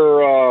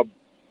earlier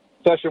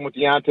session with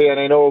Deontay, and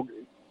I know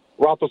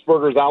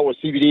Roethlisberger's out with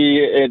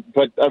CBD,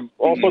 but I've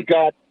also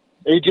got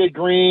A.J.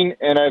 Green,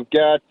 and I've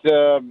got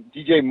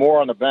DJ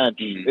Moore on the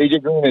bench. A.J.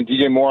 Green and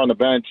DJ Moore on the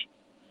bench.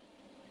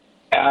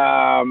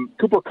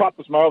 Cooper Kupp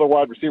is my other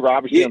wide receiver.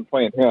 Obviously, I'm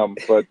playing him,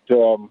 but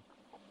do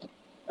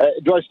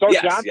I start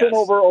Johnson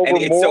over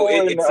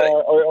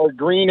Moore or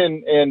Green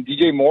and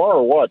DJ Moore,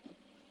 or what?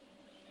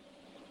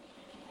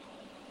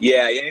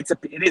 Yeah, it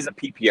is a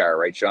PPR,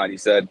 right, Sean? You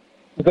said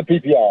it's a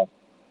PPR.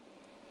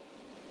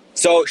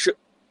 So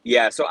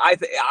I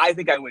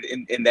think I would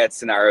in that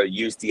scenario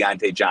use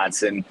Deontay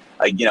Johnson.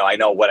 I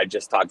know what I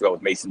just talked about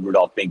with Mason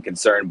Rudolph being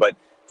concerned, but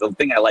the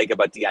thing I like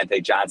about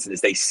Deontay Johnson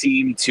is they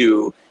seem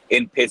to,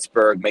 in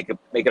Pittsburgh, make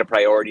it a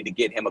priority to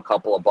get him a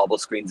couple of bubble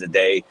screens a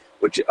day,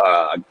 which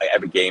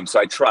every game. So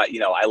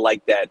I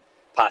like that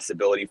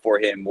possibility for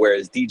him.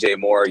 Whereas DJ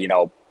Moore,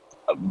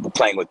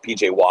 playing with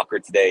PJ Walker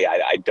today,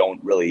 I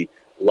don't really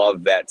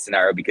love that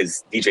scenario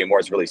because DJ Moore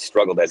has really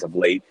struggled as of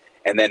late.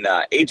 And then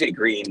AJ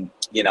Green,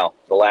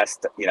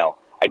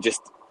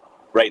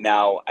 right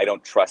now I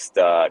don't trust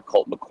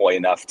Colt McCoy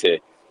enough to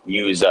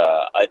use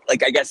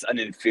an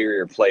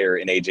inferior player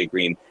in AJ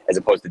Green as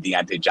opposed to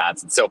Deontay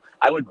Johnson. So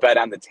I would bet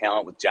on the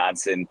talent with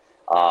Johnson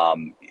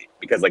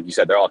because, like you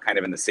said, they're all kind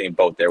of in the same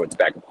boat there with the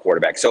backup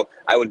quarterback. So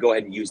I would go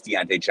ahead and use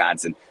Deontay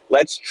Johnson.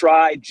 Let's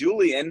try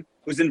Julian,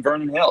 who's in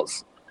Vernon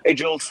Hills. Hey,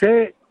 Jules.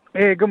 Hey,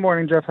 good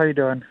morning, Jeff. How you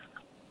doing?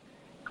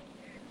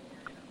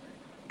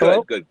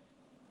 Good.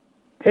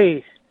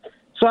 Hey,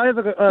 so I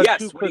have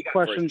two quick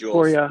questions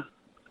for you.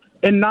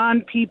 In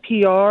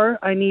non-PPR,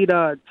 I need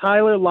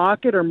Tyler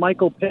Lockett or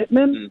Michael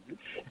Pittman.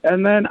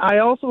 And then I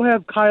also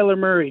have Kyler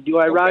Murray. Do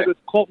I ride with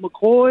Colt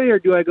McCoy, or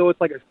do I go with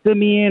like a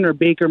Simeon or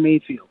Baker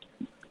Mayfield?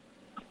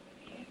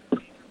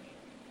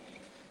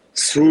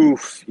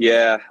 Oof,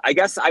 yeah. I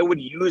guess I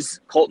would use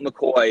Colt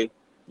McCoy,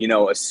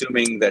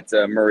 assuming that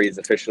Murray is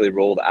officially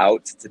rolled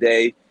out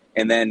today.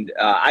 And then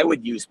I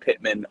would use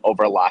Pittman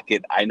over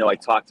Lockett. I know I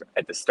talked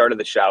at the start of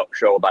the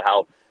show about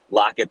how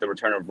Lockett, the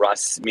return of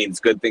Russ, means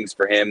good things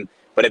for him.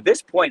 But at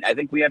this point, I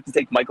think we have to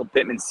take Michael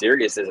Pittman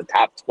serious as a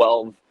top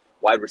 12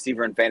 wide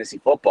receiver in fantasy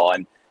football.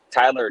 And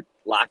Tyler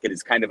Lockett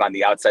is kind of on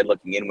the outside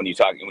looking in when you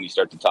start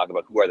to talk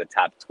about who are the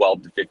top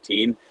 12 to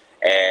 15.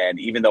 And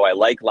even though I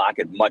like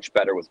Lockett much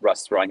better with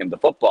Russ throwing him the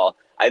football,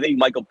 I think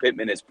Michael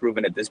Pittman has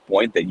proven at this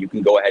point that you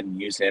can go ahead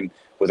and use him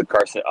with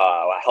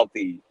a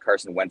healthy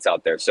Carson Wentz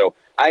out there. So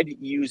I'd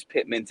use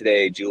Pittman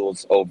today,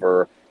 Jules,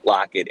 over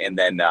Lockett, and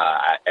then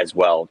as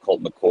well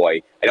Colt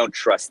McCoy. I don't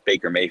trust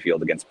Baker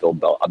Mayfield against Bill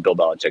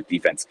Belichick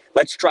defense.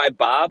 Let's try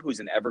Bob, who's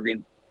in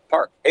Evergreen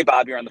Park. Hey,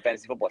 Bob, you're on the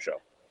Fantasy Football Show.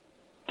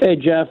 Hey,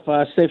 Jeff,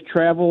 safe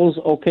travels.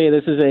 Okay,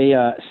 this is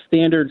a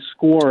standard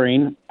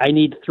scoring. I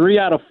need 3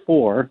 out of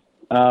 4.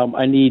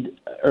 These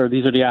are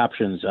the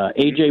options.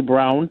 A.J.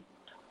 Brown,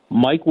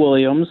 Mike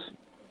Williams,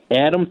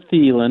 Adam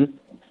Thielen,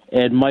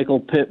 and Michael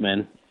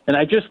Pittman. And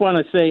I just want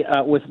to say,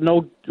 with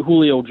no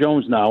Julio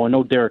Jones now and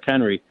no Derrick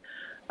Henry,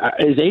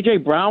 is A.J.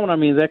 Brown,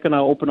 is that going to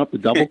open up the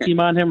double team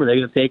on him? Are they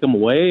going to take him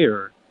away?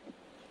 Or?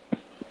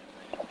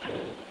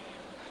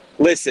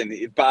 Listen,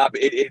 Bob,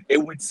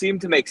 it would seem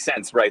to make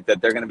sense, right,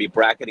 that they're going to be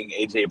bracketing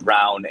A.J.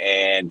 Brown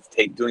and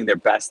doing their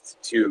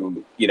best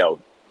to,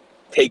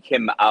 take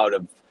him out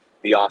of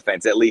the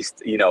offense, at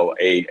least,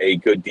 a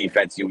good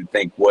defense you would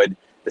think would.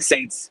 The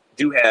Saints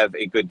do have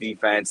a good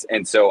defense,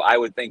 and so I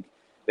would think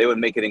they would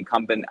make it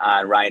incumbent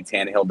on Ryan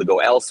Tannehill to go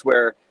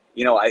elsewhere.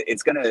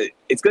 It's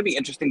gonna be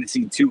interesting to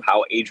see too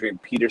how Adrian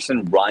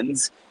Peterson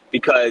runs,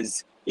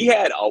 because he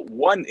had I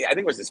think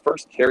it was his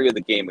first carry of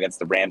the game against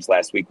the Rams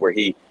last week, where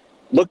he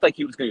looked like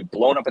he was going to be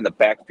blown up in the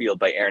backfield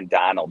by Aaron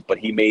Donald, but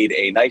he made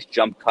a nice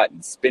jump cut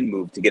and spin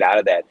move to get out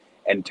of that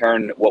and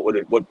turn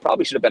what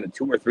probably should have been a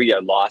 2 or 3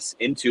 yard loss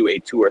into a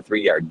 2 or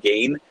 3 yard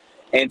gain.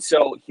 And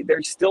so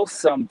there's still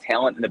some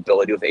talent and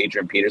ability with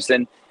Adrian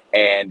Peterson.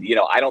 And,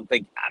 I'm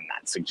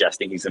not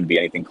suggesting he's going to be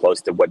anything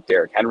close to what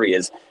Derrick Henry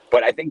is,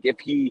 but I think if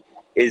he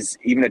is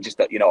even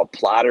a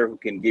plotter who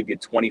can give you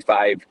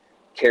 25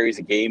 carries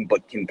a game,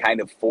 but can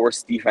kind of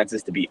force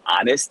defenses to be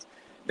honest,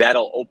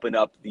 that'll open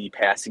up the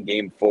passing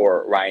game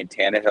for Ryan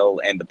Tannehill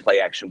and the play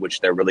action,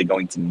 which they're really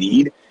going to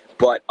need.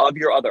 But of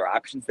your other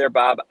options there,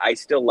 Bob, I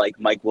still like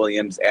Mike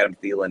Williams, Adam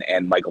Thielen,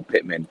 and Michael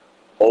Pittman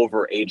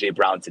over A.J.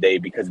 Brown today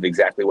because of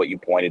exactly what you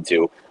pointed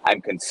to. I'm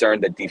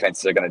concerned that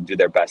defenses are going to do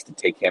their best to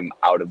take him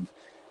out of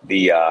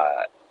the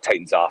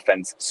Titans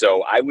offense.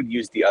 So I would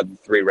use the other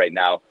 3 right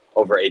now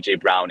over A.J.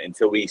 Brown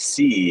until we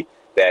see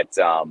that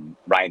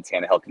Ryan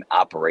Tannehill can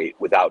operate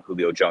without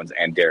Julio Jones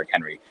and Derrick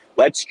Henry.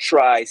 Let's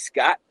try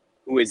Scott,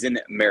 who is in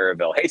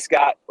Maryville. Hey,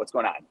 Scott, what's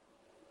going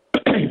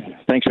on?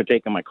 Thanks for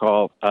taking my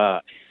call.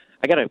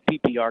 I got a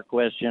PPR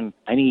question.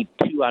 I need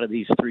 2 out of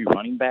these 3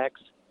 running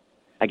backs.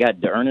 I got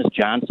D'Ernest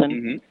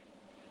Johnson,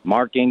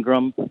 Mark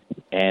Ingram,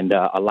 and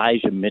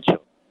Elijah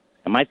Mitchell.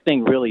 And my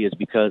thing really is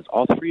because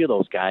all 3 of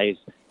those guys,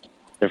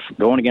 they're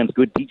going against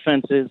good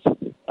defenses.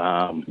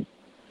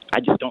 I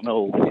just don't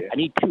know. I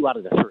need 2 out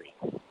of the 3.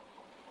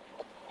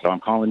 So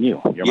I'm calling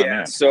you. You're my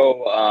man.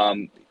 So, all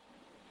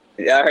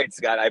right,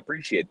 Scott, I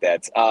appreciate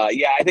that.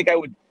 I think I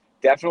would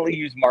definitely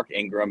use Mark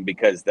Ingram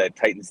because the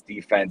Titans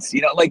defense,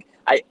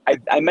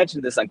 I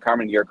mentioned this on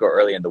Carmen Yurko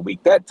early in the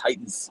week. That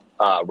Titans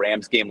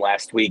Rams game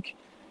last week,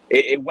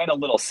 it went a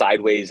little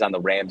sideways on the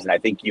Rams, and I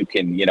think you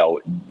can,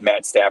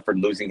 Matt Stafford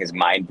losing his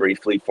mind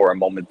briefly for a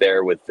moment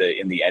there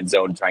in the end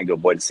zone trying to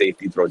avoid a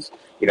safety, throws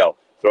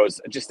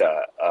just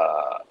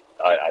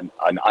an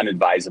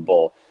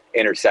unadvisable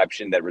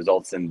interception that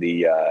results in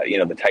the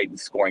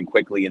Titans scoring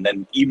quickly, and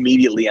then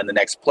immediately on the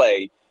next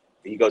play,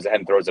 he goes ahead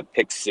and throws a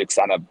pick 6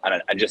 on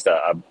just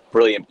a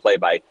brilliant play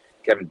by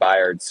Kevin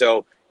Byard.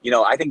 So,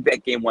 I think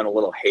that game went a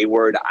little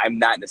hayward. I'm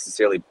not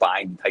necessarily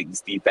buying the Titans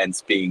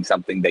defense being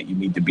something that you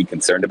need to be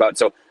concerned about.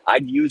 So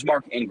I'd use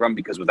Mark Ingram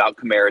because without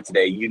Kamara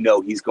today,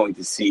 he's going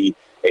to see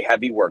a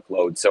heavy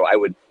workload. So I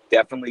would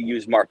definitely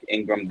use Mark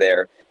Ingram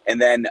there. And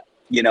then,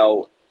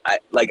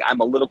 I'm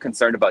a little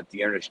concerned about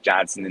D'Ernest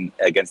Johnson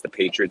against the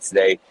Patriots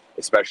today,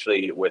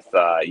 especially with,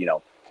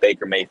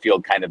 Baker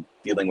Mayfield kind of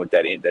dealing with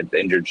that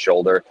injured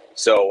shoulder.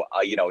 So,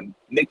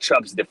 Nick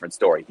Chubb's a different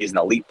story. He's an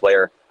elite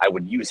player. I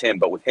would use him,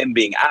 but with him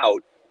being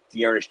out,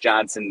 D'Ernest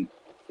Johnson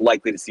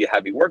likely to see a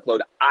heavy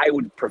workload. I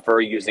would prefer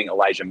using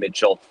Elijah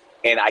Mitchell,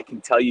 and I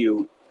can tell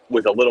you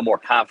with a little more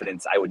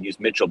confidence I would use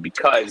Mitchell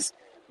because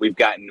we've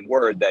gotten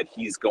word that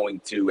he's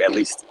going to, at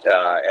least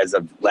as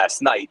of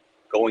last night,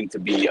 going to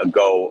be a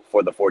go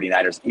for the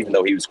 49ers, even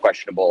though he was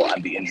questionable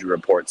on the injury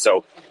report.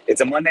 So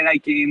it's a Monday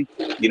night game.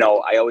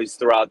 I always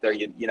throw out there,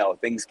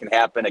 things can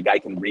happen. A guy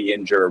can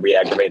re-injure or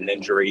re-aggravate an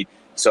injury.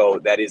 So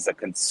that is a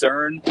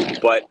concern.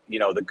 But,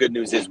 the good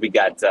news is we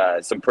got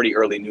some pretty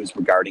early news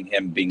regarding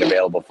him being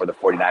available for the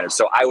 49ers.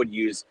 So I would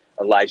use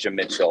Elijah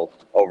Mitchell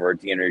over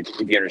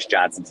Dearness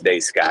Johnson today,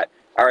 Scott.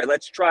 All right,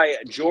 let's try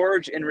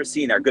George and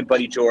Racine, our good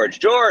buddy George.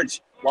 George,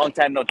 long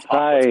time no talk.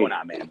 Hi. What's going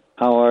on, man?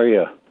 How are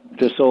you?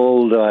 This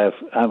old,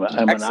 I'm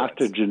an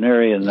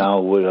octogenarian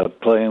now,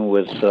 playing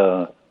with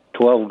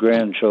 12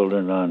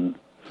 grandchildren on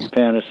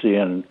fantasy,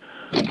 and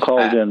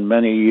called in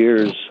many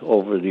years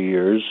over the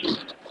years.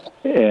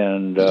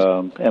 And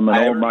am an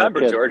I old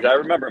remember, Marquette. George. I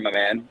remember, my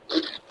man.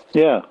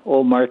 Yeah,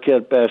 old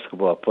Marquette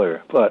basketball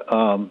player. But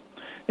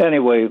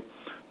anyway,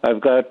 I've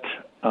got,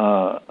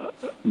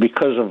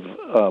 because of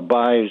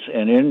buys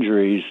and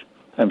injuries,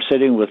 I'm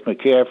sitting with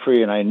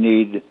McCaffrey, and I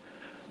need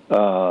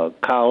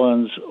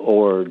Collins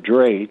or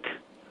Drake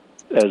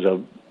as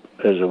a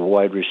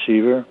wide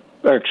receiver,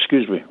 or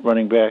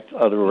running back,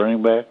 other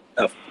running back.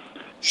 Oh,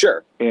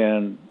 sure.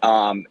 And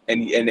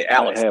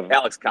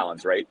Alex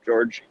Collins, right,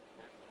 George?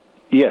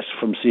 Yes,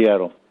 from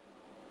Seattle.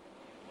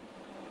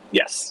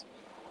 Yes.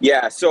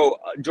 Yeah. So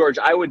George,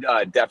 I would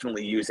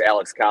definitely use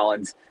Alex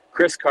Collins.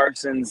 Chris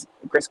Carson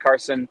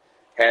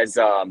has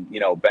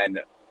been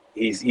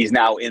he's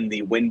now in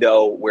the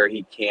window where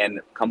he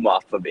can come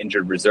off of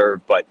injured reserve,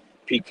 but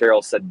Pete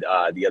Carroll said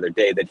the other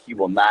day that he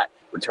will not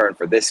return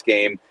for this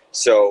game.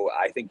 So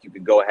I think you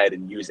could go ahead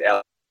and use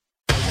Alex.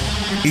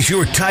 Is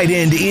your tight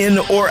end in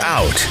or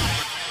out?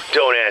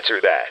 Don't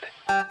answer that.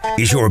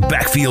 Is your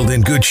backfield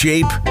in good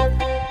shape?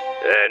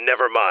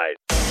 Never mind.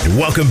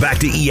 Welcome back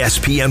to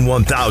ESPN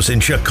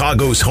 1000,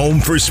 Chicago's home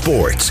for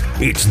sports.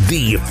 It's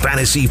the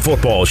Fantasy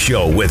Football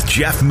Show with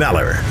Jeff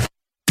Meller.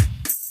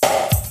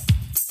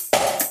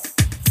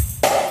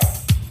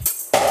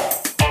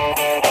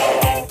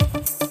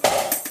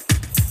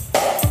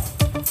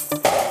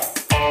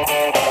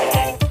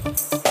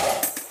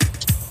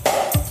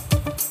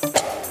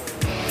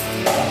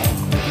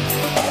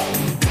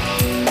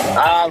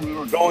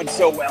 We're going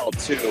so well,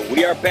 too.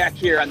 We are back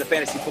here on the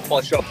Fantasy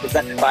Football Show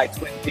presented by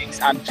Twin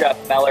Peaks. I'm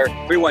Jeff Meller,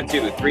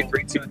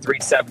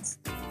 312-332-37.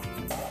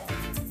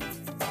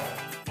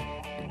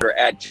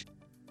 At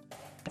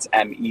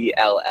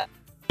MELLER.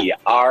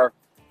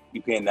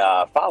 You can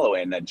follow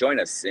and join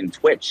us in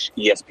Twitch,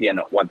 ESPN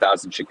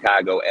 1000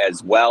 Chicago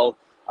as well.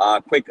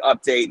 Quick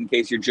update in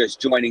case you're just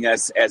joining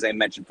us. As I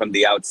mentioned from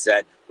the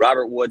outset,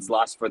 Robert Woods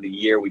lost for the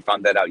year. We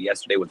found that out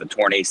yesterday with a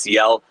torn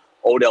ACL.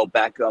 Odell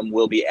Beckham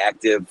will be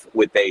active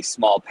with a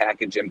small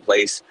package in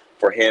place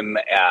for him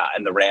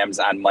and the Rams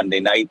on Monday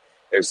night.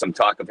 There's some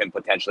talk of him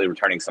potentially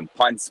returning some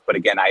punts. But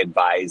again, I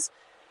advise,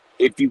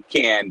 if you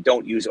can,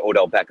 don't use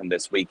Odell Beckham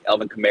this week.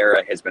 Alvin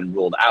Kamara has been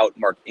ruled out.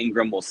 Mark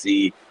Ingram will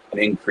see an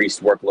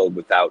increased workload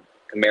without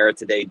Kamara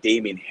today.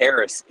 Damian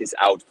Harris is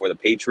out for the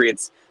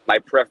Patriots. My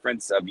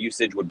preference of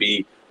usage would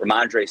be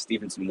Ramondre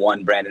Stevenson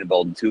 1, Brandon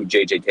Bolden 2,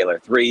 J.J. Taylor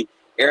 3.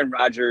 Aaron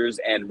Rodgers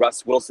and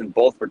Russ Wilson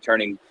both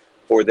returning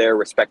for their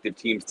respective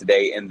teams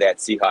today in that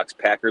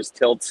Seahawks-Packers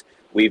tilt.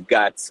 We've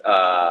got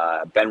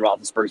Ben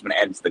Roethlisberger's been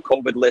added to the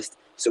COVID list,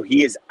 so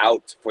he is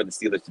out for the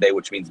Steelers today,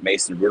 which means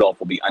Mason Rudolph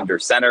will be under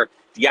center.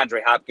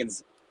 DeAndre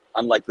Hopkins,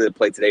 unlikely to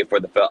play today for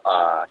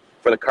the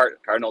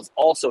Cardinals.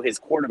 Also, his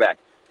quarterback,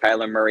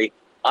 Kyler Murray,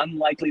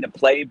 unlikely to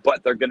play,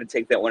 but they're going to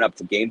take that one up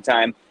to game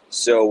time.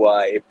 So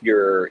if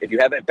you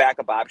have a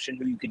backup option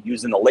who you could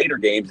use in the later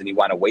games and you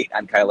want to wait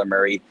on Kyler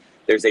Murray,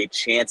 there's a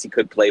chance he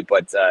could play,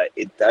 but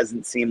it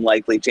doesn't seem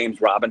likely.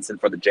 James Robinson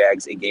for the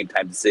Jags, a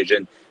game-time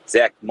decision.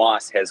 Zach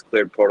Moss has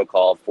cleared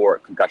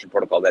concussion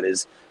protocol, that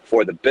is,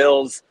 for the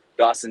Bills.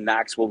 Dawson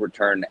Knox will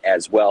return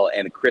as well,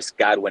 and Chris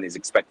Godwin is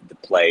expected to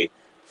play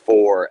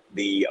for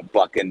the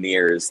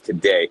Buccaneers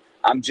today.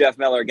 I'm Jeff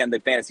Meller, again, the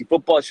Fantasy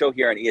Football Show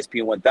here on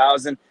ESPN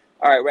 1000.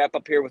 All right, wrap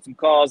up here with some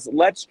calls.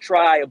 Let's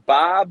try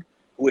Bob,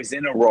 who is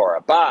in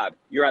Aurora. Bob,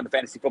 you're on the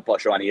Fantasy Football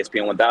Show on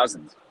ESPN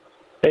 1000.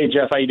 Hey,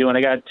 Jeff, how you doing?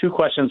 I got two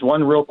questions.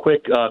 One real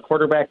quick,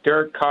 quarterback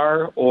Derek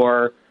Carr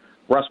or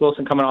Russ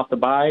Wilson coming off the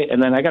bye.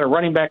 And then I got a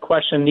running back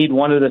question. Need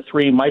one of the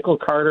three, Michael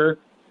Carter,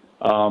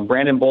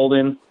 Brandon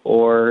Bolden,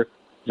 or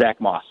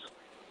Zach Moss.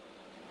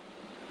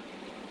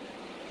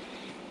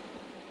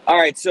 All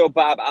right, so,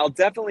 Bob, I'll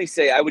definitely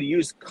say I would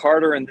use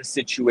Carter in this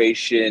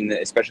situation,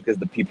 especially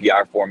because of the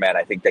PPR format.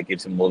 I think that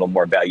gives him a little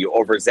more value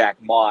over Zach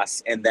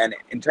Moss. And then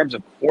in terms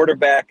of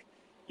quarterback,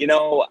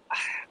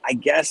 I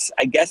guess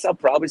I'll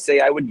probably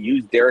say I would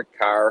use Derek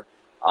Carr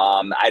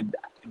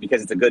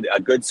because it's a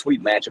good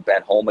sweet matchup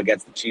at home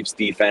against the Chiefs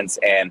defense.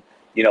 And,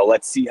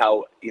 let's see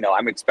how,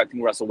 I'm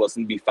expecting Russell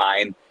Wilson to be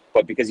fine.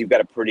 But because you've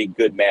got a pretty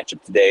good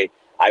matchup today,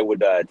 I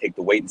would take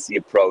the wait-and-see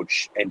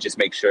approach and just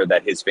make sure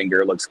that his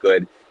finger looks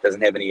good,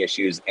 doesn't have any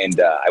issues, and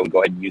I would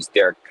go ahead and use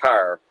Derek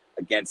Carr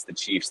against the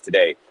Chiefs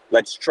today.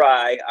 Let's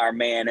try our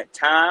man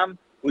Tom,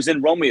 who's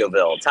in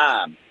Romeoville.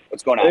 Tom,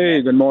 what's going on?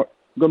 Hey,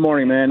 Good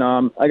morning, man.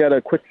 I got a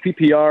quick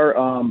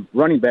PPR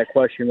running back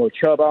question. We'll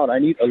Chubb out. I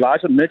need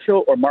Elijah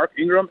Mitchell or Mark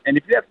Ingram. And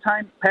if you have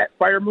time, Pat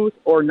Freiermuth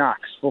or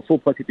Knox for full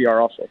PPR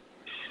also.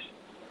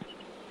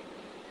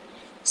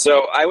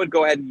 So I would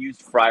go ahead and use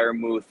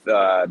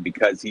Freiermuth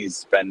because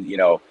he's been,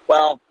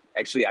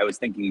 actually I was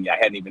thinking I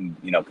hadn't even,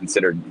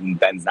 considered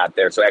Ben's not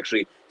there. So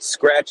actually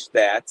scratch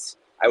that.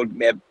 I would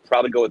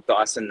probably go with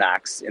Dawson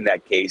Knox in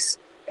that case.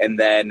 And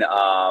then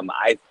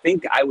I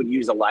think I would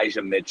use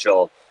Elijah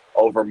Mitchell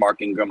over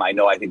Mark Ingram. I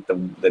think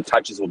the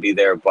touches will be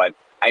there, but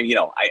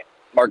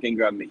Mark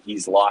Ingram,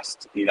 he's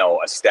lost,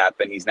 a step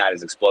and he's not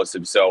as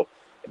explosive. So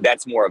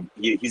that's more of,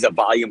 he's a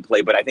volume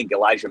play, but I think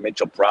Elijah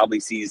Mitchell probably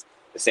sees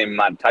the same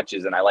amount of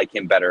touches, and I like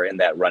him better in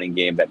that running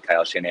game that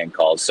Kyle Shanahan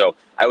calls. So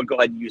I would go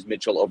ahead and use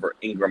Mitchell over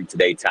Ingram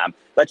today, Tom.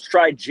 Let's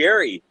try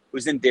Jerry,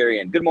 who's in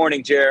Darien. Good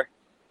morning, Jer.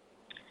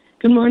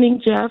 Good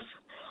morning, Jeff.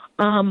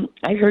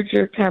 I heard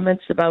your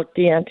comments about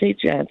Deontay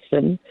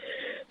Johnson,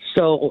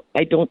 so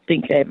I don't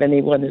think I have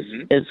anyone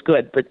as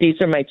good, but these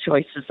are my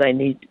choices. I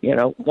need,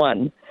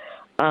 one.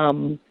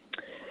 Kenneth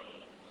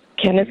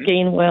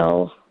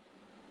Gainwell,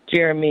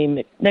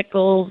 Jeremy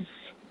McNichols,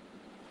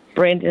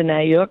 Brandon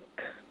Ayuk,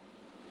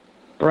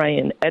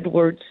 Brian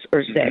Edwards,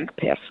 or Zach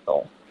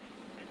Pascal.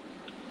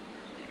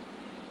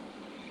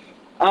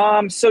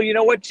 So you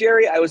know what,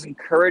 Jerry? I was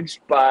encouraged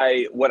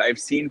by what I've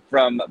seen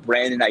from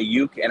Brandon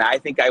Ayuk, and I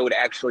think I would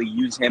actually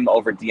use him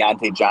over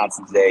Deontay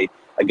Johnson today.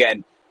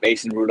 Again,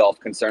 Mason Rudolph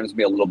concerns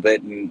me a little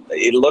bit, and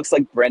it looks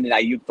like Brandon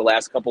Ayuk the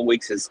last couple of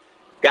weeks has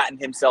gotten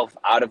himself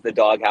out of the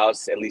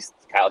doghouse, at least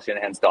Kyle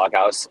Shanahan's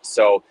doghouse.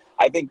 So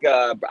I think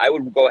I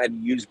would go ahead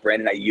and use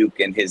Brandon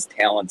Ayuk and his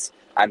talents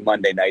on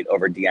Monday night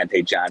over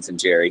Deontay Johnson,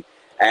 Jerry.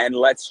 And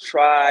let's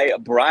try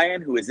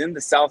Brian, who is in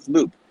the South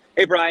Loop.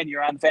 Hey, Brian,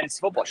 you're on the Fantasy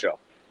Football Show.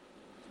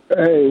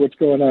 Hey, what's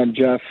going on,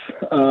 Jeff?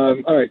 All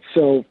right,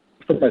 so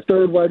for my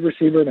third wide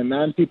receiver in a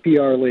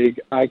non-PPR league,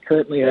 I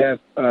currently have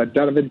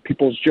Donovan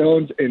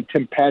Peoples-Jones and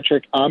Tim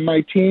Patrick on my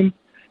team.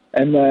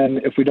 And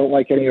then if we don't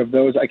like any of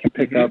those, I can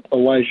pick up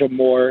Elijah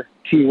Moore,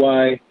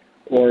 T.Y.,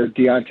 or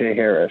Deontay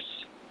Harris.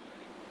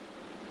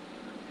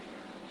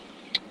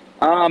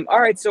 All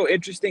right, so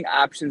interesting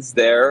options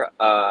there.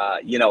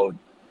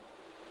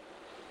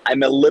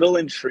 I'm a little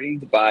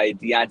intrigued by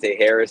Deontay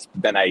Harris,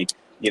 but then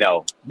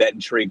that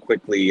intrigue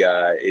quickly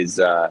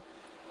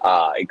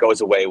it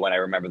goes away when I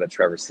remember that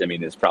Trevor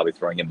Siemian is probably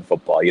throwing him the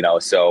football,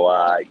 So,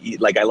 I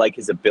like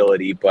his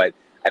ability, but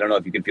I don't know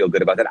if you can feel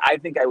good about that. I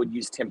think I would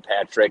use Tim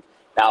Patrick.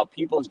 Now,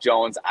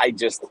 Peoples-Jones, I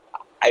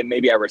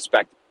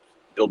respect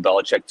Bill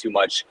Belichick too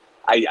much.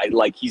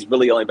 He's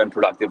really only been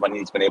productive when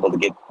he's been able to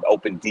get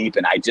open deep,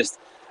 and I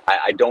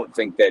don't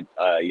think that,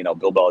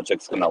 Bill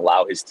Belichick's going to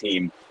allow his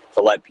team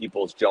to let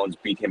Peoples-Jones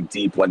beat him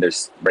deep when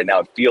right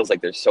now it feels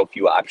like there's so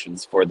few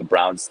options for the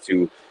Browns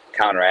to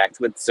counteract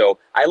with. So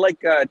I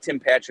like Tim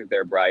Patrick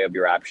there, Bri, of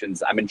your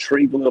options. I'm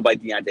intrigued a little by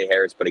Deontay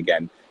Harris, but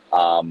again,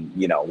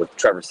 with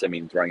Trevor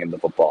Siemian throwing him the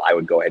football, I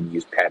would go ahead and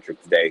use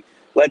Patrick today.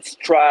 Let's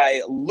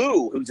try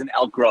Lou, who's in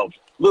Elk Grove.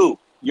 Lou,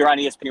 you're on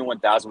ESPN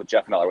 1000 with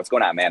Jeff Miller. What's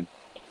going on, man?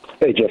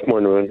 Hey, Jeff,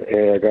 morning.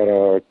 Hey, I got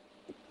a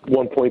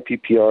 1-point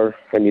PPR.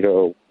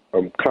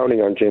 I'm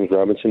counting on James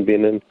Robinson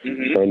being in.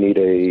 So I need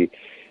a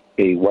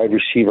wide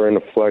receiver and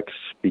a flex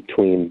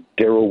between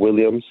Darrell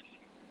Williams,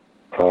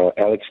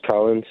 Alex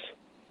Collins,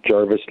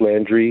 Jarvis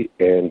Landry,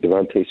 and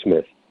Devontae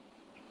Smith.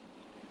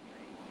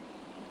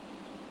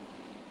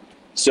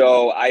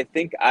 So I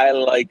think I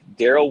like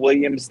Darrell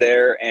Williams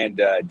there and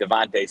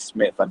Devontae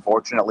Smith.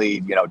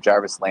 Unfortunately,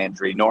 Jarvis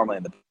Landry normally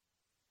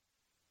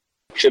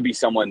should be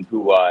someone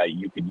who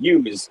you could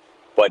use,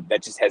 but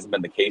that just hasn't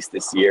been the case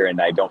this year, and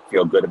I don't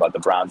feel good about the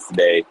Browns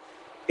today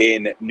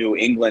in New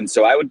England.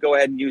 So I would go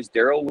ahead and use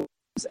Darrell Williams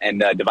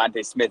and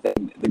Devontae Smith.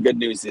 And the good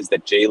news is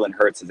that Jalen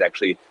Hurts has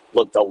actually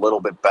looked a little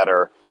bit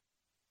better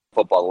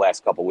football the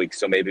last couple of weeks,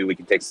 so maybe we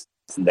can take some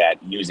of that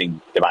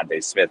using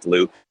Devontae Smith,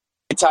 Lou.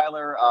 Hey,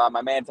 Tyler,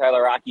 my man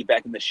Tyler Rocky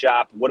back in the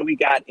shop. What do we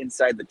got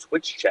inside the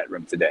Twitch chat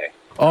room today?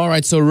 All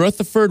right, so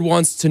Rutherford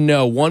wants to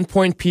know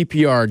 1-point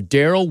PPR,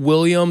 Darrell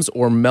Williams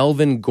or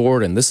Melvin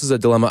Gordon. This is a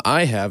dilemma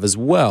I have as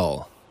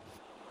well.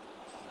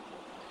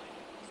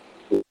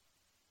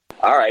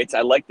 All right,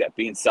 I like that,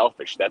 being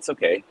selfish. That's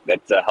okay.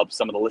 That helps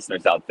some of the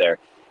listeners out there.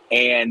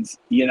 And,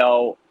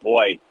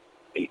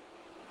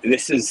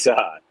 this is,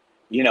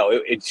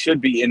 it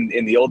should be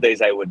in the old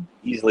days, I would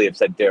easily have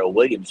said Darrell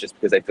Williams just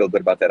because I feel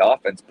good about that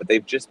offense, but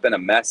they've just been a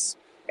mess,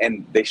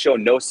 and they show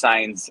no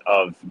signs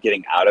of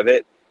getting out of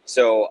it.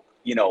 So,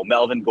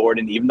 Melvin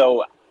Gordon, even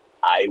though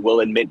I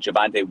will admit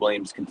Javonte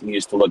Williams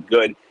continues to look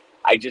good,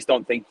 I just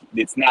don't think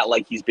it's not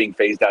like he's being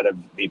phased out of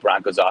the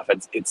Broncos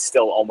offense. It's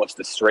still almost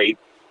a straight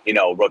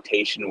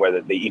rotation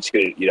where they each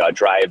get a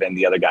drive and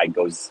the other guy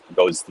goes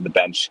to the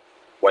bench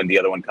when the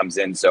other one comes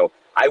in. So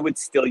I would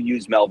still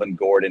use Melvin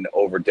Gordon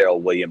over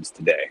Darrell Williams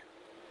today.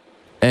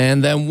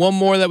 And then one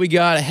more that we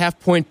got, a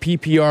 0.5-point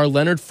PPR,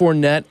 Leonard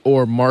Fournette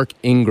or Mark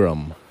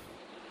Ingram.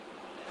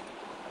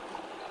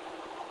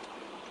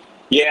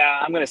 Yeah,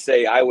 I'm going to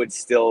say I would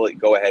still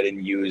go ahead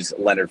and use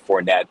Leonard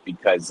Fournette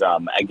because,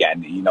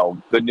 again,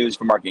 good news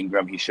for Mark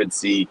Ingram. He should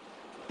see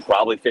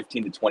probably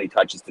 15 to 20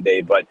 touches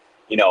today. But,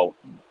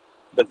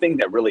 the thing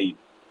that really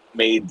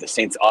made the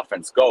Saints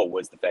offense go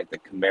was the fact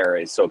that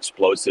Kamara is so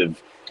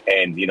explosive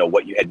and,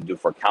 what you had to do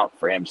for count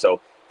for him.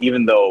 So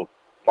even though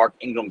Mark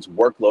Ingram's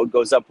workload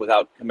goes up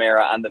without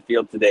Kamara on the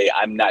field today,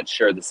 I'm not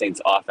sure the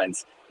Saints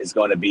offense is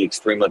going to be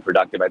extremely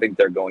productive. I think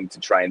they're going to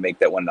try and make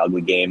that one an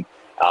ugly game.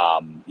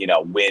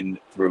 Win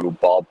through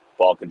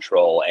ball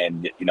control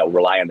and,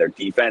 rely on their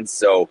defense.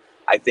 So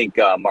I think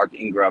Mark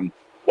Ingram,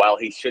 while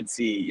he should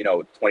see,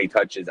 20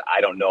 touches, I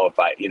don't know if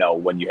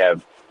when you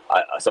have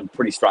some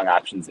pretty strong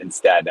options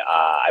instead,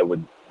 I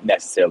would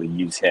necessarily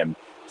use him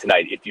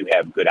tonight if you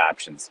have good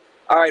options.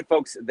 All right,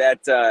 folks,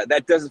 that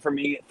does it for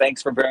me.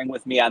 Thanks for bearing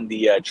with me on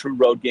the True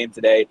Road game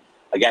today.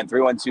 Again,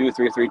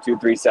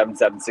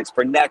 312-332-3776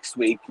 for next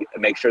week.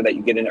 Make sure that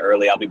you get in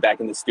early. I'll be back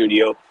in the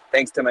studio.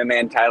 Thanks to my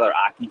man Tyler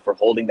Aki for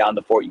holding down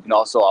the fort. You can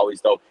also always,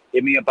 though,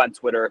 hit me up on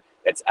Twitter.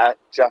 That's at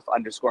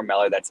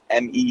Jeff_Meller. That's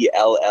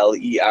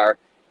MELLER.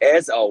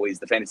 As always,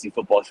 the Fantasy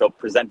Football Show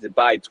presented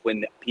by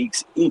Twin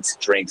Peaks Eats,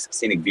 Drinks,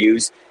 Scenic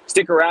Views.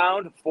 Stick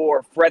around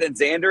for Fred and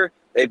Xander.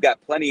 They've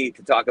got plenty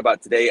to talk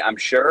about today, I'm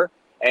sure.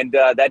 And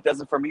that does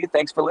it for me.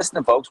 Thanks for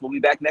listening, folks. We'll be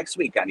back next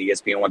week on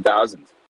ESPN 1000.